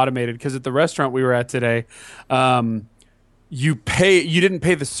become automated, because at the restaurant we were at today, you didn't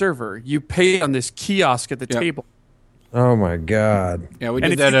pay the server. You pay on this kiosk at the table. Oh my God. Yeah, we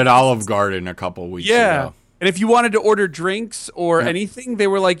did that at Olive Garden a couple weeks ago. And if you wanted to order drinks or anything, they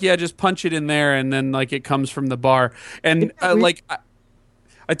were like, yeah, just punch it in there, and then like it comes from the bar. And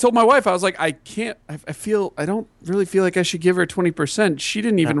I told my wife, I was like, I don't really feel like I should give her 20%. She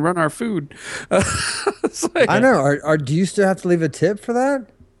didn't even run our food. Like, I know. Do you still have to leave a tip for that?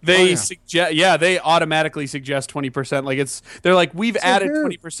 They they automatically suggest 20%. Like they're like, we've added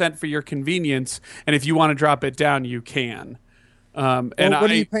 20% for your convenience, and if you want to drop it down, you can. And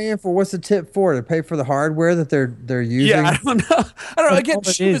what are you paying for? What's the tip for? To pay for the hardware that they're using? Yeah, I don't know. Again,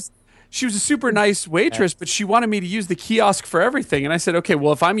 she was a super nice waitress, but she wanted me to use the kiosk for everything. And I said, okay,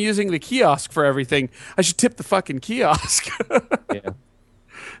 well, if I'm using the kiosk for everything, I should tip the fucking kiosk. Yeah.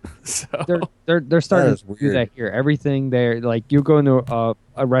 So they're starting to do that here. Everything there, like you go into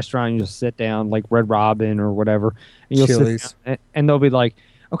a restaurant, and you'll sit down, like Red Robin or whatever, and you'll Chili's. sit down, and they'll be like,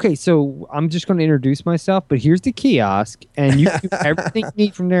 okay, so I'm just going to introduce myself, but here's the kiosk, and you can do everything you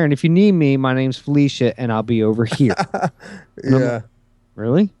need from there. And if you need me, my name's Felicia, and I'll be over here. Yeah.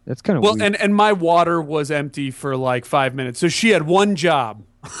 Really? That's kind of weird. And my water was empty for like 5 minutes, so she had one job.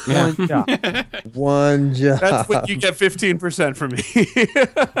 One job. One job. That's what you get 15% from me.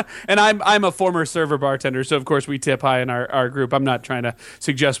 And I'm a former server bartender, so of course we tip high in our group. I'm not trying to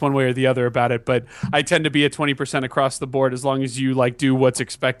suggest one way or the other about it, but I tend to be at 20% across the board as long as you like do what's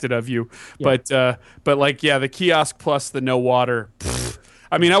expected of you. Yeah. But like the kiosk plus the no water.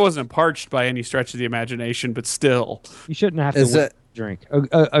 I mean, I wasn't parched by any stretch of the imagination, but still. You shouldn't have to drink.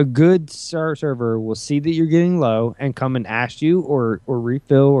 A good server will see that you're getting low and come and ask you or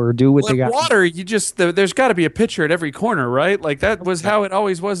refill or do what they got. Water, there's got to be a pitcher at every corner, right? Like that was how it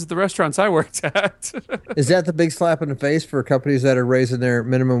always was at the restaurants I worked at. Is that the big slap in the face for companies that are raising their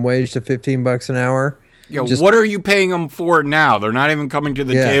minimum wage to $15 an hour? Yeah, what are you paying them for now? They're not even coming to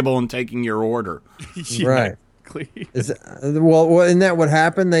the table and taking your order. Right. Well, isn't that what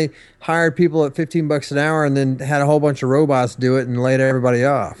happened? They hired people at $15 an hour and then had a whole bunch of robots do it and laid everybody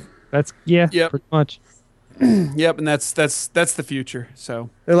off. That's pretty much. Yep, and that's the future. So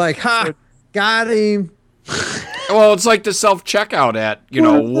they're like, got him. Well, it's like the self-checkout at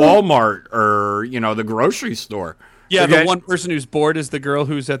Walmart or the grocery store. Yeah, the one person who's bored is the girl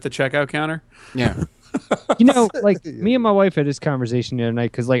who's at the checkout counter. Yeah. Like me and my wife had this conversation the other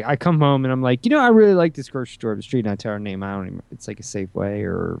night because like I come home and I'm like, I really like this grocery store up the street, and I tell her name. I don't even. It's like a Safeway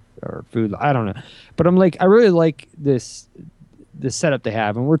or food. I don't know, but I'm like, I really like this setup they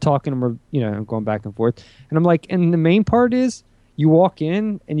have, and we're talking and we're going back and forth, and I'm like, and the main part is you walk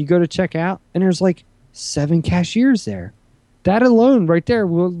in and you go to check out, and there's like 7 cashiers there. That alone right there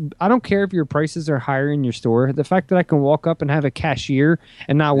I don't care if your prices are higher in your store. The fact that I can walk up and have a cashier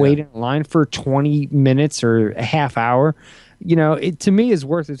and not wait in line for 20 minutes or a half hour, it to me is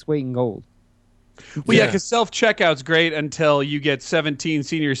worth its weight in gold. Well, yeah, because self-checkout's great until you get 17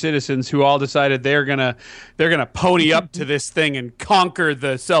 senior citizens who all decided they're gonna pony up to this thing and conquer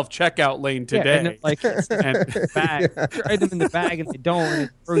the self-checkout lane today. Yeah, and bag, item in the bag, and they don't, and it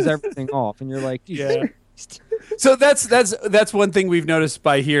throws everything off, and you're like, yeah. So that's one thing we've noticed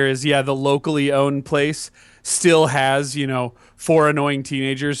by here is the locally owned place still has 4 annoying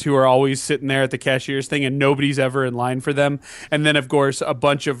teenagers who are always sitting there at the cashier's thing and nobody's ever in line for them. And then, of course, a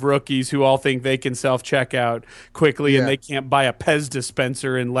bunch of rookies who all think they can self-checkout quickly and they can't buy a Pez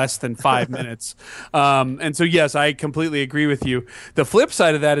dispenser in less than 5 minutes. And so, yes, I completely agree with you. The flip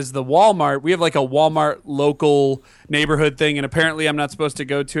side of that is the Walmart. We have like a Walmart local neighborhood thing, and apparently I'm not supposed to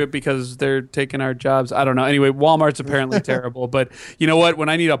go to it because they're taking our jobs. I don't know. Anyway, Walmart's apparently terrible. But you know what? When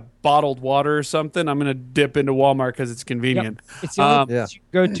I need a bottled water or something, I'm going to dip into Walmart because it's convenient. Yep. It's the only place you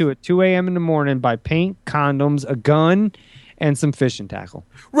can go to at 2 a.m. in the morning, buy paint, condoms, a gun, and some fishing tackle.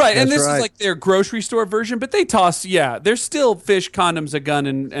 Right, and this is like their grocery store version, but they toss, there's still fish, condoms, a gun,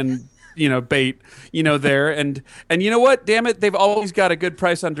 and bait, there. And you know what? Damn it, they've always got a good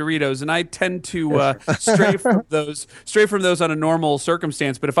price on Doritos, and I tend to stray from those on a normal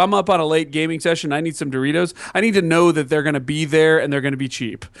circumstance. But if I'm up on a late gaming session, I need some Doritos. I need to know that they're going to be there and they're going to be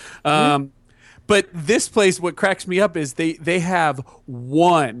cheap. But this place, what cracks me up is they have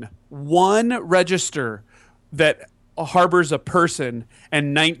one register that harbors a person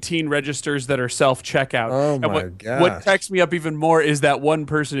and 19 registers that are self-checkout. Oh and my gosh. What cracks me up even more is that one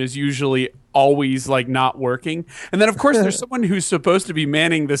person is usually always like not working. And then of course there's someone who's supposed to be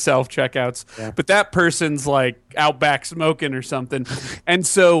manning the self-checkouts, but that person's like out back smoking or something. And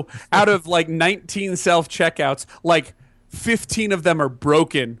so out of like 19 self-checkouts, like 15 of them are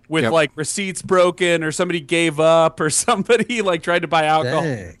broken with like receipts broken, or somebody gave up, or somebody like tried to buy alcohol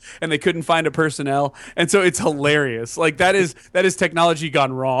and they couldn't find a personnel. And so it's hilarious. Like that is technology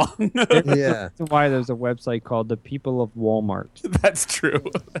gone wrong. That's why there's a website called The People of Walmart. That's true.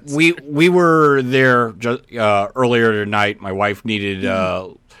 We were there just earlier tonight. My wife needed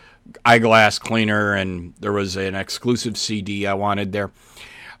eyeglass cleaner, and there was an exclusive CD I wanted there.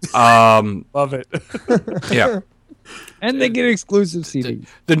 Love it. Yeah. And they get exclusive CDs.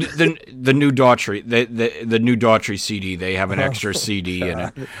 The new Daughtry, the new Daughtry CD. They have an extra CD in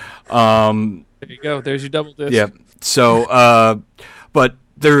it. There you go. There's your double disc. Yeah. So, but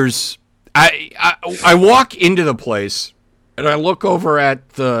there's I walk into the place and I look over at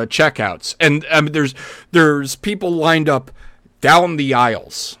the checkouts, and there's people lined up down the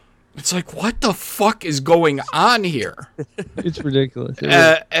aisles. It's like, what the fuck is going on here? It's ridiculous.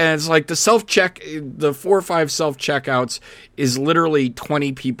 And it's like the 4 or 5 self-checkouts is literally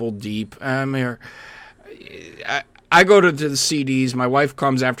 20 people deep. I go to the CDs. My wife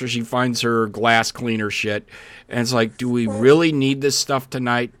comes after she finds her glass cleaner shit. And it's like, do we really need this stuff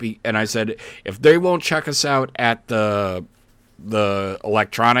tonight? And I said, if they won't check us out at the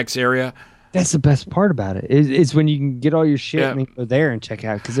electronics area... That's the best part about it. Is when you can get all your shit and then go there and check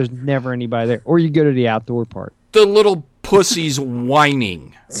out, because there's never anybody there. Or you go to the outdoor part. The little pussy's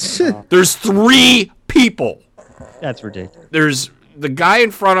whining. There's 3 people. That's ridiculous. There's the guy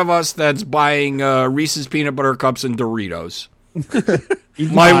in front of us that's buying Reese's Peanut Butter Cups and Doritos.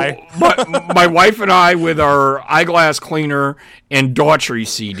 My wife and I with our eyeglass cleaner and Daughtry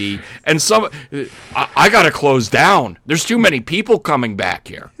CD. And I got to close down. There's too many people coming back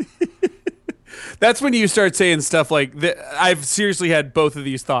here. That's when you start saying stuff like, I've seriously had both of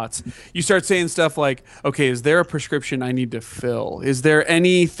these thoughts. You start saying stuff like, okay, is there a prescription I need to fill? Is there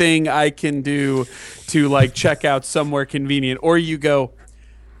anything I can do to like check out somewhere convenient? Or you go,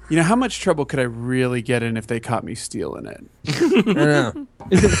 how much trouble could I really get in if they caught me stealing it? I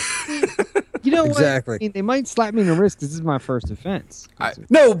know. Exactly. What? I mean, they might slap me in the wrist because this is my first offense.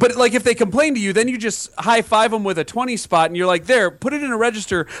 No, but like if they complain to you, then you just high five them with a 20 spot, and you're like, there, put it in a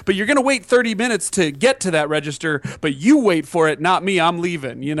register, but you're going to wait 30 minutes to get to that register, but you wait for it, not me. I'm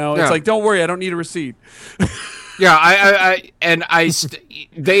leaving. It's like, don't worry, I don't need a receipt. Yeah,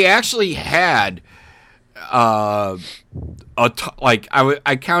 they actually had I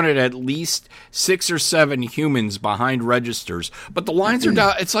counted at least 6 or 7 humans behind registers, but the lines are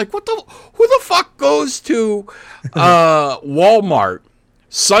down. It's like, who the fuck goes to Walmart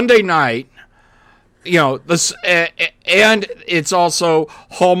Sunday night? This, and it's also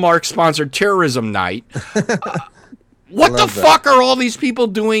Hallmark sponsored terrorism night. What the fuck are all these people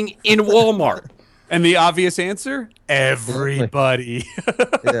doing in Walmart? And the obvious answer? Everybody.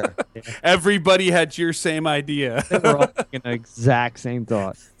 Everybody had your same idea. They were all thinking the exact same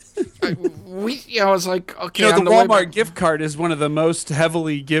thought. I was like, okay. The Walmart gift card is one of the most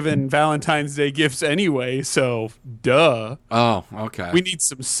heavily given Valentine's Day gifts anyway, so duh. Oh, okay. We need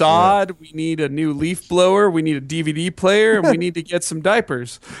some sod, we need a new leaf blower, we need a DVD player, and we need to get some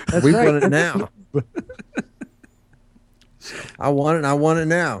diapers. We want it now. I want it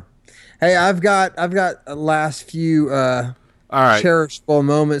now. Hey, I've got a last few all right, cherishable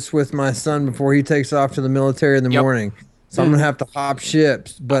moments with my son before he takes off to the military in the morning. So I'm going to have to hop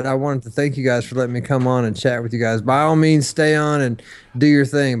ships. But I wanted to thank you guys for letting me come on and chat with you guys. By all means, stay on and do your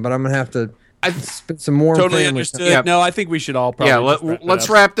thing. But I'm going to have to spend some more Totally family understood. time. Yeah. No, I think we should all probably let's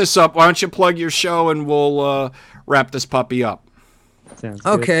wrap this up. Why don't you plug your show and we'll wrap this puppy up. Sounds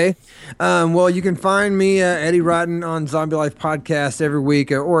good. Okay. Well, you can find me, Eddie Rotten, on Zombie Life Podcast every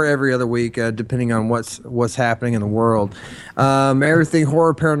week or every other week, depending on what's happening in the world. Everything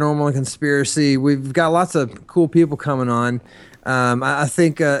horror, paranormal, and conspiracy. We've got lots of cool people coming on. I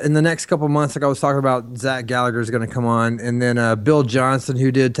think in the next couple months, like I was talking about, Zach Gallagher is going to come on, and then Bill Johnson,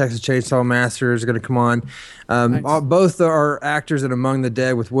 who did Texas Chainsaw Massacre, is going to come on. Nice. Both are actors in Among the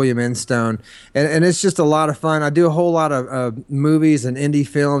Dead with William Enstone, and it's just a lot of fun. I do a whole lot of movies and indie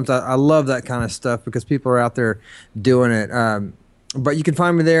films. I love that kind of stuff because people are out there doing it. But you can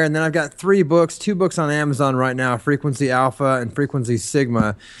find me there, and then I've got 2 books on Amazon right now, Frequency Alpha and Frequency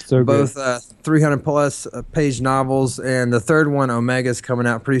Sigma, both 300 plus page novels, and the third one, Omega, is coming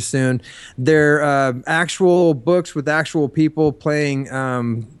out pretty soon. They're actual books with actual people playing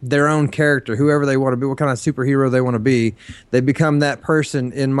their own character, whoever they want to be, what kind of superhero they want to be. They become that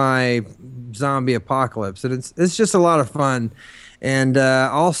person in my zombie apocalypse, and it's just a lot of fun. And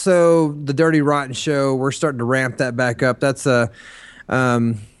also the Dirty Rotten Show, we're starting to ramp that back up. That's a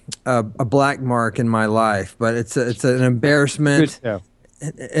black mark in my life, but it's an embarrassment.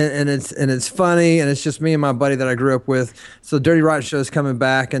 And it's funny, and it's just me and my buddy that I grew up with. So Dirty Rotten Show is coming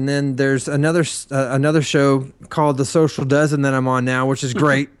back, and then there's another show called The Social Dozen that I'm on now, which is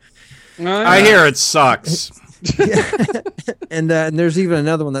great. I hear it sucks. And there's even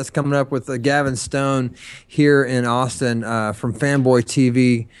another one that's coming up with Gavin Stone here in Austin from Fanboy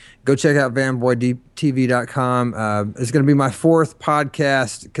TV. Go check out fanboytv.com. It's going to be my 4th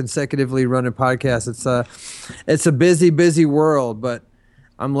podcast, consecutively running podcast. It's a busy world, but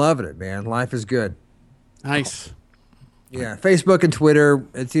I'm loving it, man. Life is good. Nice. Yeah, Facebook and Twitter.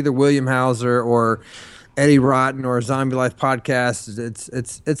 It's either William Hauser or Eddie Rotten or Zombie Life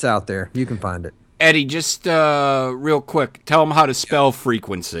Podcast. It's out there. You can find it. Eddie, just real quick, tell them how to spell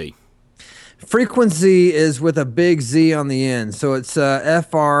frequency. Frequency is with a big Z on the end, so it's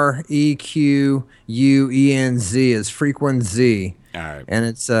FREQUENZ is Frequency. All right, and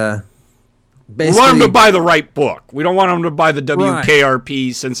it's basically. We want them to buy the right book. We don't want them to buy the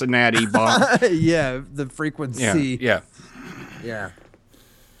WKRP Cincinnati book. Yeah, the Frequency. Yeah.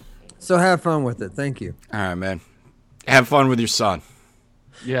 So have fun with it. Thank you. All right, man. Have fun with your son.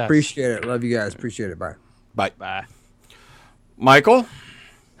 Yeah. Appreciate it. Love you guys. Appreciate it. Bye. Bye. Michael?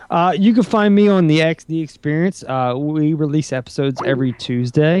 You can find me on the XD Experience. We release episodes every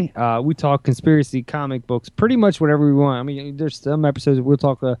Tuesday. We talk conspiracy, comic books, pretty much whatever we want. I mean, there's some episodes we'll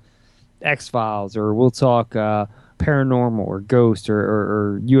talk X-Files, or we'll talk paranormal or ghosts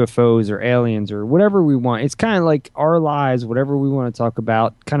or UFOs or aliens or whatever we want. It's kind of like our lives, whatever we want to talk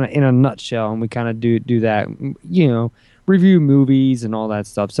about, kind of in a nutshell, and we kind of do that, review movies and all that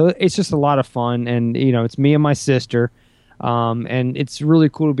stuff. So it's just a lot of fun, and it's me and my sister, and it's really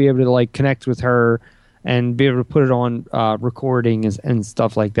cool to be able to connect with her and be able to put it on recording and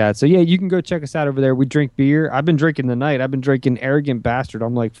stuff like that. So yeah, you can go check us out over there. We drink beer. I've been drinking tonight. I've been drinking Arrogant Bastard.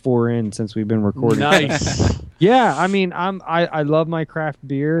 I'm 4 in since we've been recording. Nice. Yeah, I mean, I love my craft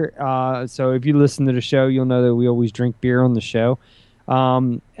beer. So if you listen to the show, you'll know that we always drink beer on the show.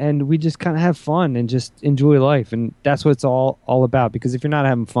 And we just kind of have fun and just enjoy life, and that's what it's all about. Because if you're not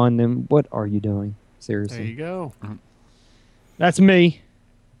having fun, then what are you doing? Seriously. There you go. That's me,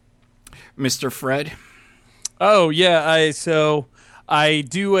 Mr. Fred. Oh yeah, I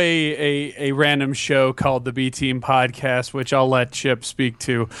do a random show called the B Team Podcast, which I'll let Chip speak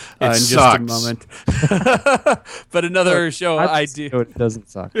to in just a moment. But another show I do. It doesn't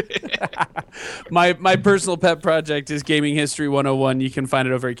suck. My personal pet project is Gaming History 101. You can find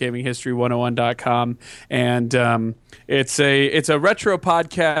it over at gaminghistory101.com, and it's a retro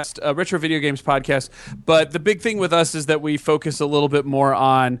podcast, a retro video games podcast. But the big thing with us is that we focus a little bit more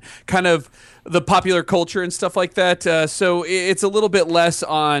on kind of the popular culture and stuff like that. So it's a little bit less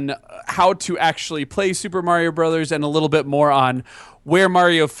on how to actually play Super Mario Brothers and a little bit more on where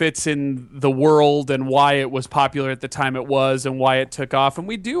Mario fits in the world and why it was popular at the time it was and why it took off. And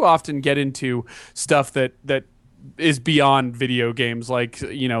we do often get into stuff that is beyond video games, like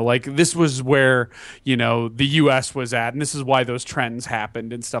this was where the US was at, and this is why those trends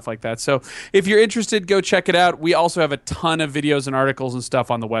happened and stuff like that. So if you're interested, go check it out. We also have a ton of videos and articles and stuff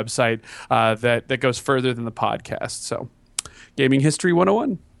on the website that goes further than the podcast. So Gaming History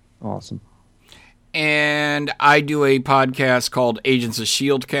 101. Awesome. And I do a podcast called Agents of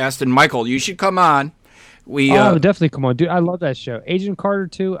S.H.I.E.L.D. Cast, and Michael, you should come on. Definitely come on, dude. I love that show. Agent Carter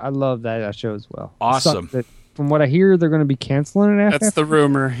too. I love that show as well. Awesome. from what I hear, they're going to be canceling it. That's the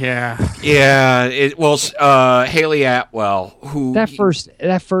rumor. Yeah. Yeah. Haley Atwell, who that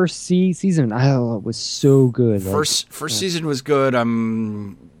first season, it was so good. First season was good.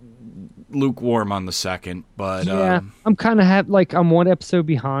 I'm lukewarm on the second, but I'm kind of I'm one episode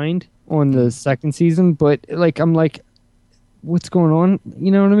behind on the second season, but I'm like, what's going on?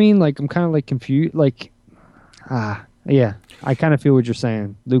 You know what I mean? Like I'm kind of confused. Yeah, I kind of feel what you're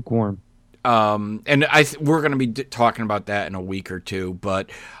saying. Lukewarm. And we're going to be talking about that in a week or two,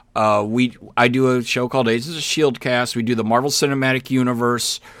 but I do a show called Agents of S.H.I.E.L.D. Cast. We do the Marvel Cinematic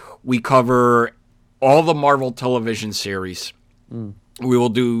Universe. We cover all the Marvel television series. We will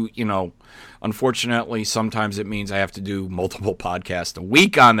do, unfortunately, sometimes it means I have to do multiple podcasts a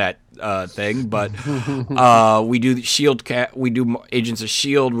week on that thing, but we do the S.H.I.E.L.D. We do Agents of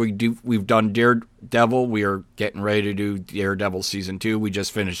S.H.I.E.L.D. We've done Daredevil. We are getting ready to do Daredevil season 2. We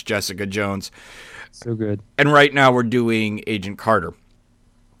just finished Jessica Jones. So good. And right now we're doing Agent Carter.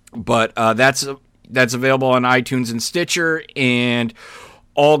 But that's available on iTunes and Stitcher, and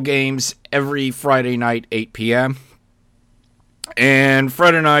all games every Friday night, 8 p.m. And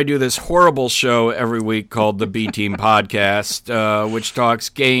Fred and I do this horrible show every week called the B Team Podcast, which talks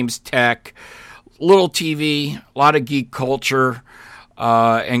games, tech, little TV, a lot of geek culture,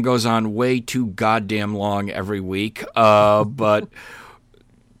 and goes on way too goddamn long every week. But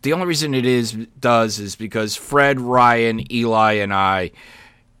the only reason it does is because Fred, Ryan, Eli, and I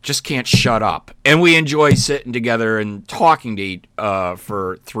just can't shut up. And we enjoy sitting together and talking to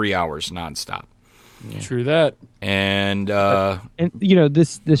for 3 hours nonstop. Yeah. True that. And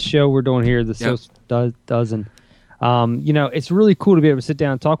this show we're doing here, the Social Dozen, it's really cool to be able to sit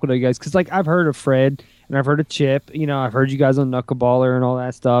down and talk with you guys, because I've heard of Fred and I've heard of Chip, I've heard you guys on Knuckleballer and all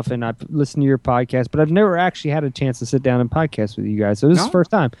that stuff, and I've listened to your podcast, but I've never actually had a chance to sit down and podcast with you guys. So this is the first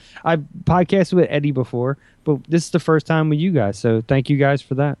time. I've podcasted with Eddie before, but this is the first time with you guys. So thank you guys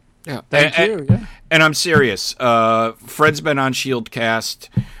for that. Yeah, thank you. Yeah. And I'm serious. Fred's been on S.H.I.E.L.D. Cast.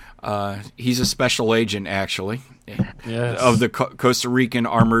 He's a special agent, actually, of the Costa Rican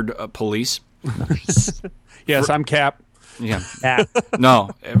Armored Police. Yes, I'm Cap. Yeah.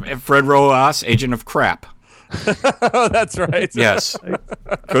 No, Fred Rojas, agent of crap. Oh, that's right. Yes.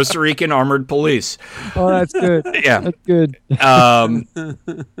 Costa Rican Armored Police. Oh, that's good. Yeah. That's good.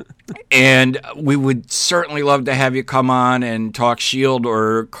 And we would certainly love to have you come on and talk S.H.I.E.L.D.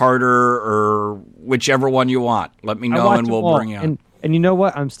 or Carter or whichever one you want. Let me know and we'll bring you on. And you know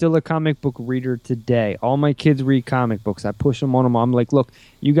what? I'm still a comic book reader today. All my kids read comic books. I push them on them. I'm like, look,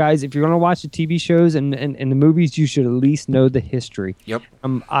 you guys, if you're going to watch the TV shows and the movies, you should at least know the history. Yep.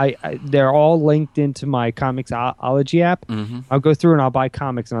 They're all linked into my Comixology app. Mm-hmm. I'll go through and I'll buy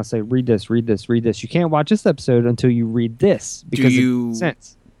comics and I'll say, read this, read this, read this. You can't watch this episode until you read this, because it makes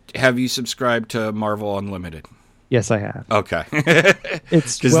sense. Have you subscribed to Marvel Unlimited? Yes, I have. Okay.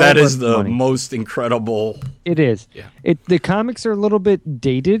 It's because that is the most incredible. It is. Yeah. The comics are a little bit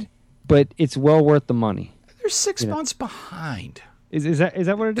dated, but it's well worth the money. They're 6 months behind. Is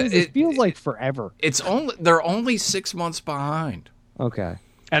that what it is? It feels like forever. They're only 6 months behind. Okay.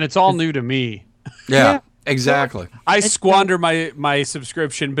 And it's all new to me. Yeah. Exactly. I squander my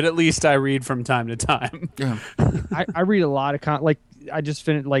subscription, but at least I read from time to time. Yeah. I read a lot of I just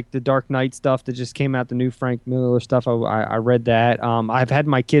finished the Dark Knight stuff that just came out, the new Frank Miller stuff. I read that. I've had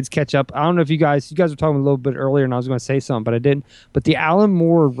my kids catch up. I don't know if you guys were talking a little bit earlier, and I was going to say something, but I didn't. But the Alan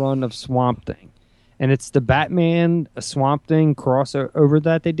Moore run of Swamp Thing, and it's the Batman Swamp Thing crossover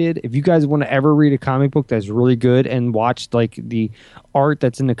that they did. If you guys want to ever read a comic book that's really good and watch the art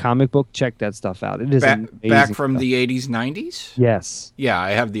that's in the comic book, check that stuff out. It is back from the 80s, 90s? Yes. Yeah,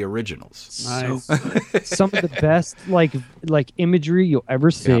 I have the originals. Nice. Some of the best like imagery you'll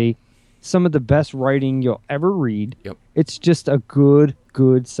ever see. Yep. Some of the best writing you'll ever read. Yep. It's just a good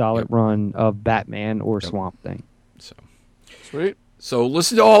solid run of Batman or Swamp Thing. So sweet. So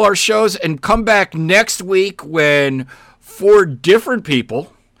listen to all our shows and come back next week when 4 different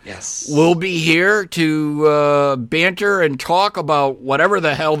people will be here to banter and talk about whatever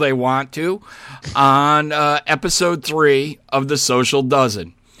the hell they want to on episode 3 of the Social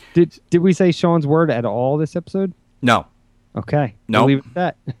Dozen. Did we say Sean's word at all this episode? No. Okay. No. We'll leave it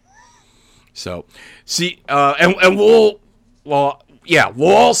at that. So, see, and we'll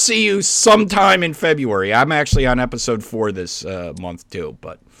all see you sometime in February. I'm actually on episode 4 this month too,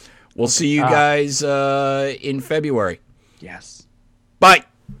 but we'll see you guys in February. Yes. Bye.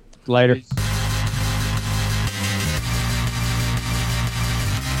 Later.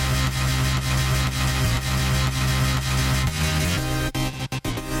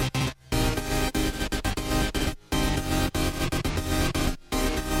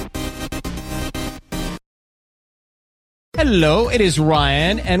 Hello, it is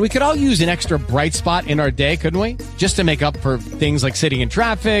Ryan, and we could all use an extra bright spot in our day, couldn't we? Just to make up for things like sitting in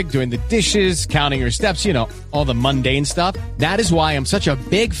traffic, doing the dishes, counting your steps, you know, all the mundane stuff. That is why I'm such a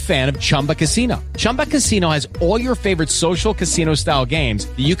big fan of Chumba Casino. Chumba Casino has all your favorite social casino-style games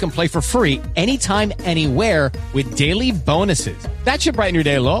that you can play for free anytime, anywhere with daily bonuses. That should brighten your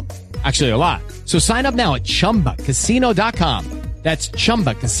day a little. Actually, a lot. So sign up now at ChumbaCasino.com. That's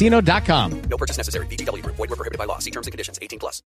ChumbaCasino.com. No purchase necessary. VGW Group. Void where prohibited by law. See terms and conditions. 18+.